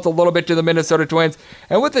default a little bit to the Minnesota Twins.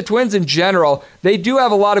 And with the Twins in general, they do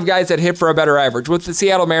have a lot of guys that hit for a better average. With the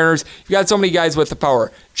Seattle Mariners, you've got so many guys with the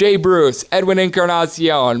power. Jay Bruce, Edwin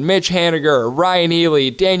Encarnacion, Mitch Haniger, Ryan Ely,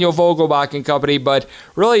 Daniel Vogelbach and company. But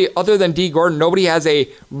really, other than D. Gordon, nobody has a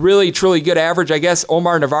really, truly good average. I guess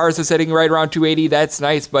Omar Narvaez is hitting right around 280. That's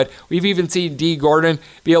nice. But we've even seen D. Gordon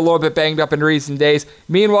be a little bit banged up in recent days.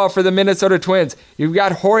 Meanwhile, for the Minnesota Twins, you've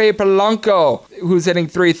got Jorge Polanco, who's hitting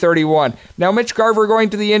 331. Now, Mitch Garver going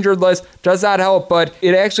to the injured list does not help, but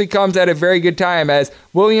it actually comes at a very good time as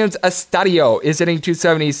Williams Estadio is hitting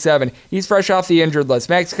 277. He's fresh off the injured list.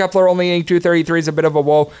 Max Kepler only hitting 233 is a bit of a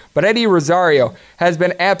woe, but Eddie Rosario has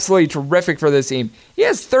been absolutely terrific for this team. He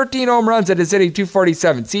has 13 home runs and is hitting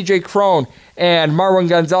 247. CJ Cron and Marwin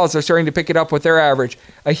Gonzalez are starting to pick it up with their average.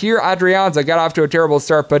 Ahir Adrianza got off to a terrible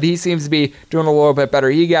start, but he seems to be doing a little bit better.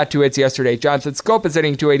 He got 2 hits yesterday. Jonathan Scope is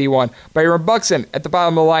hitting 281. Byron Buxton at the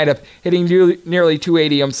bottom of the lineup hitting nearly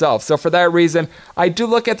 280 himself. So for that reason, I do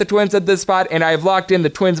look at the Twins at this spot, and I've locked in the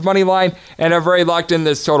Twins money line, and I've already locked in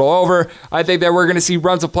this total over. I think that we're going to see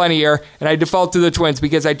runs aplenty here, and I default to the Twins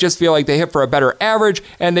because I just feel like they hit for a better average,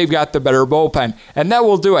 and they've got the better bullpen. And that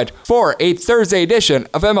will do it for a Thursday edition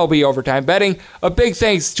of MLB Overtime Betting. A big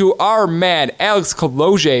thanks to our man, Alex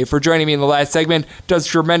Koloje, for joining me in the last segment. Does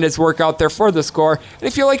tremendous work out there for the score. And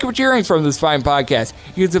if you like what you're hearing from this fine podcast,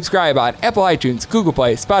 you can subscribe on Apple iTunes, Google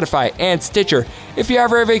Play, Spotify, and Stitcher. If you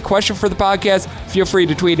ever have a question for the podcast, feel free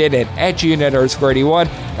to tweet it at GUnit_81.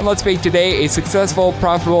 And let's make today a successful,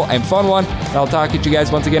 profitable, and fun one. And I'll talk to you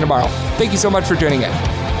guys once again tomorrow. Thank you so much for tuning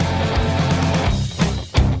in.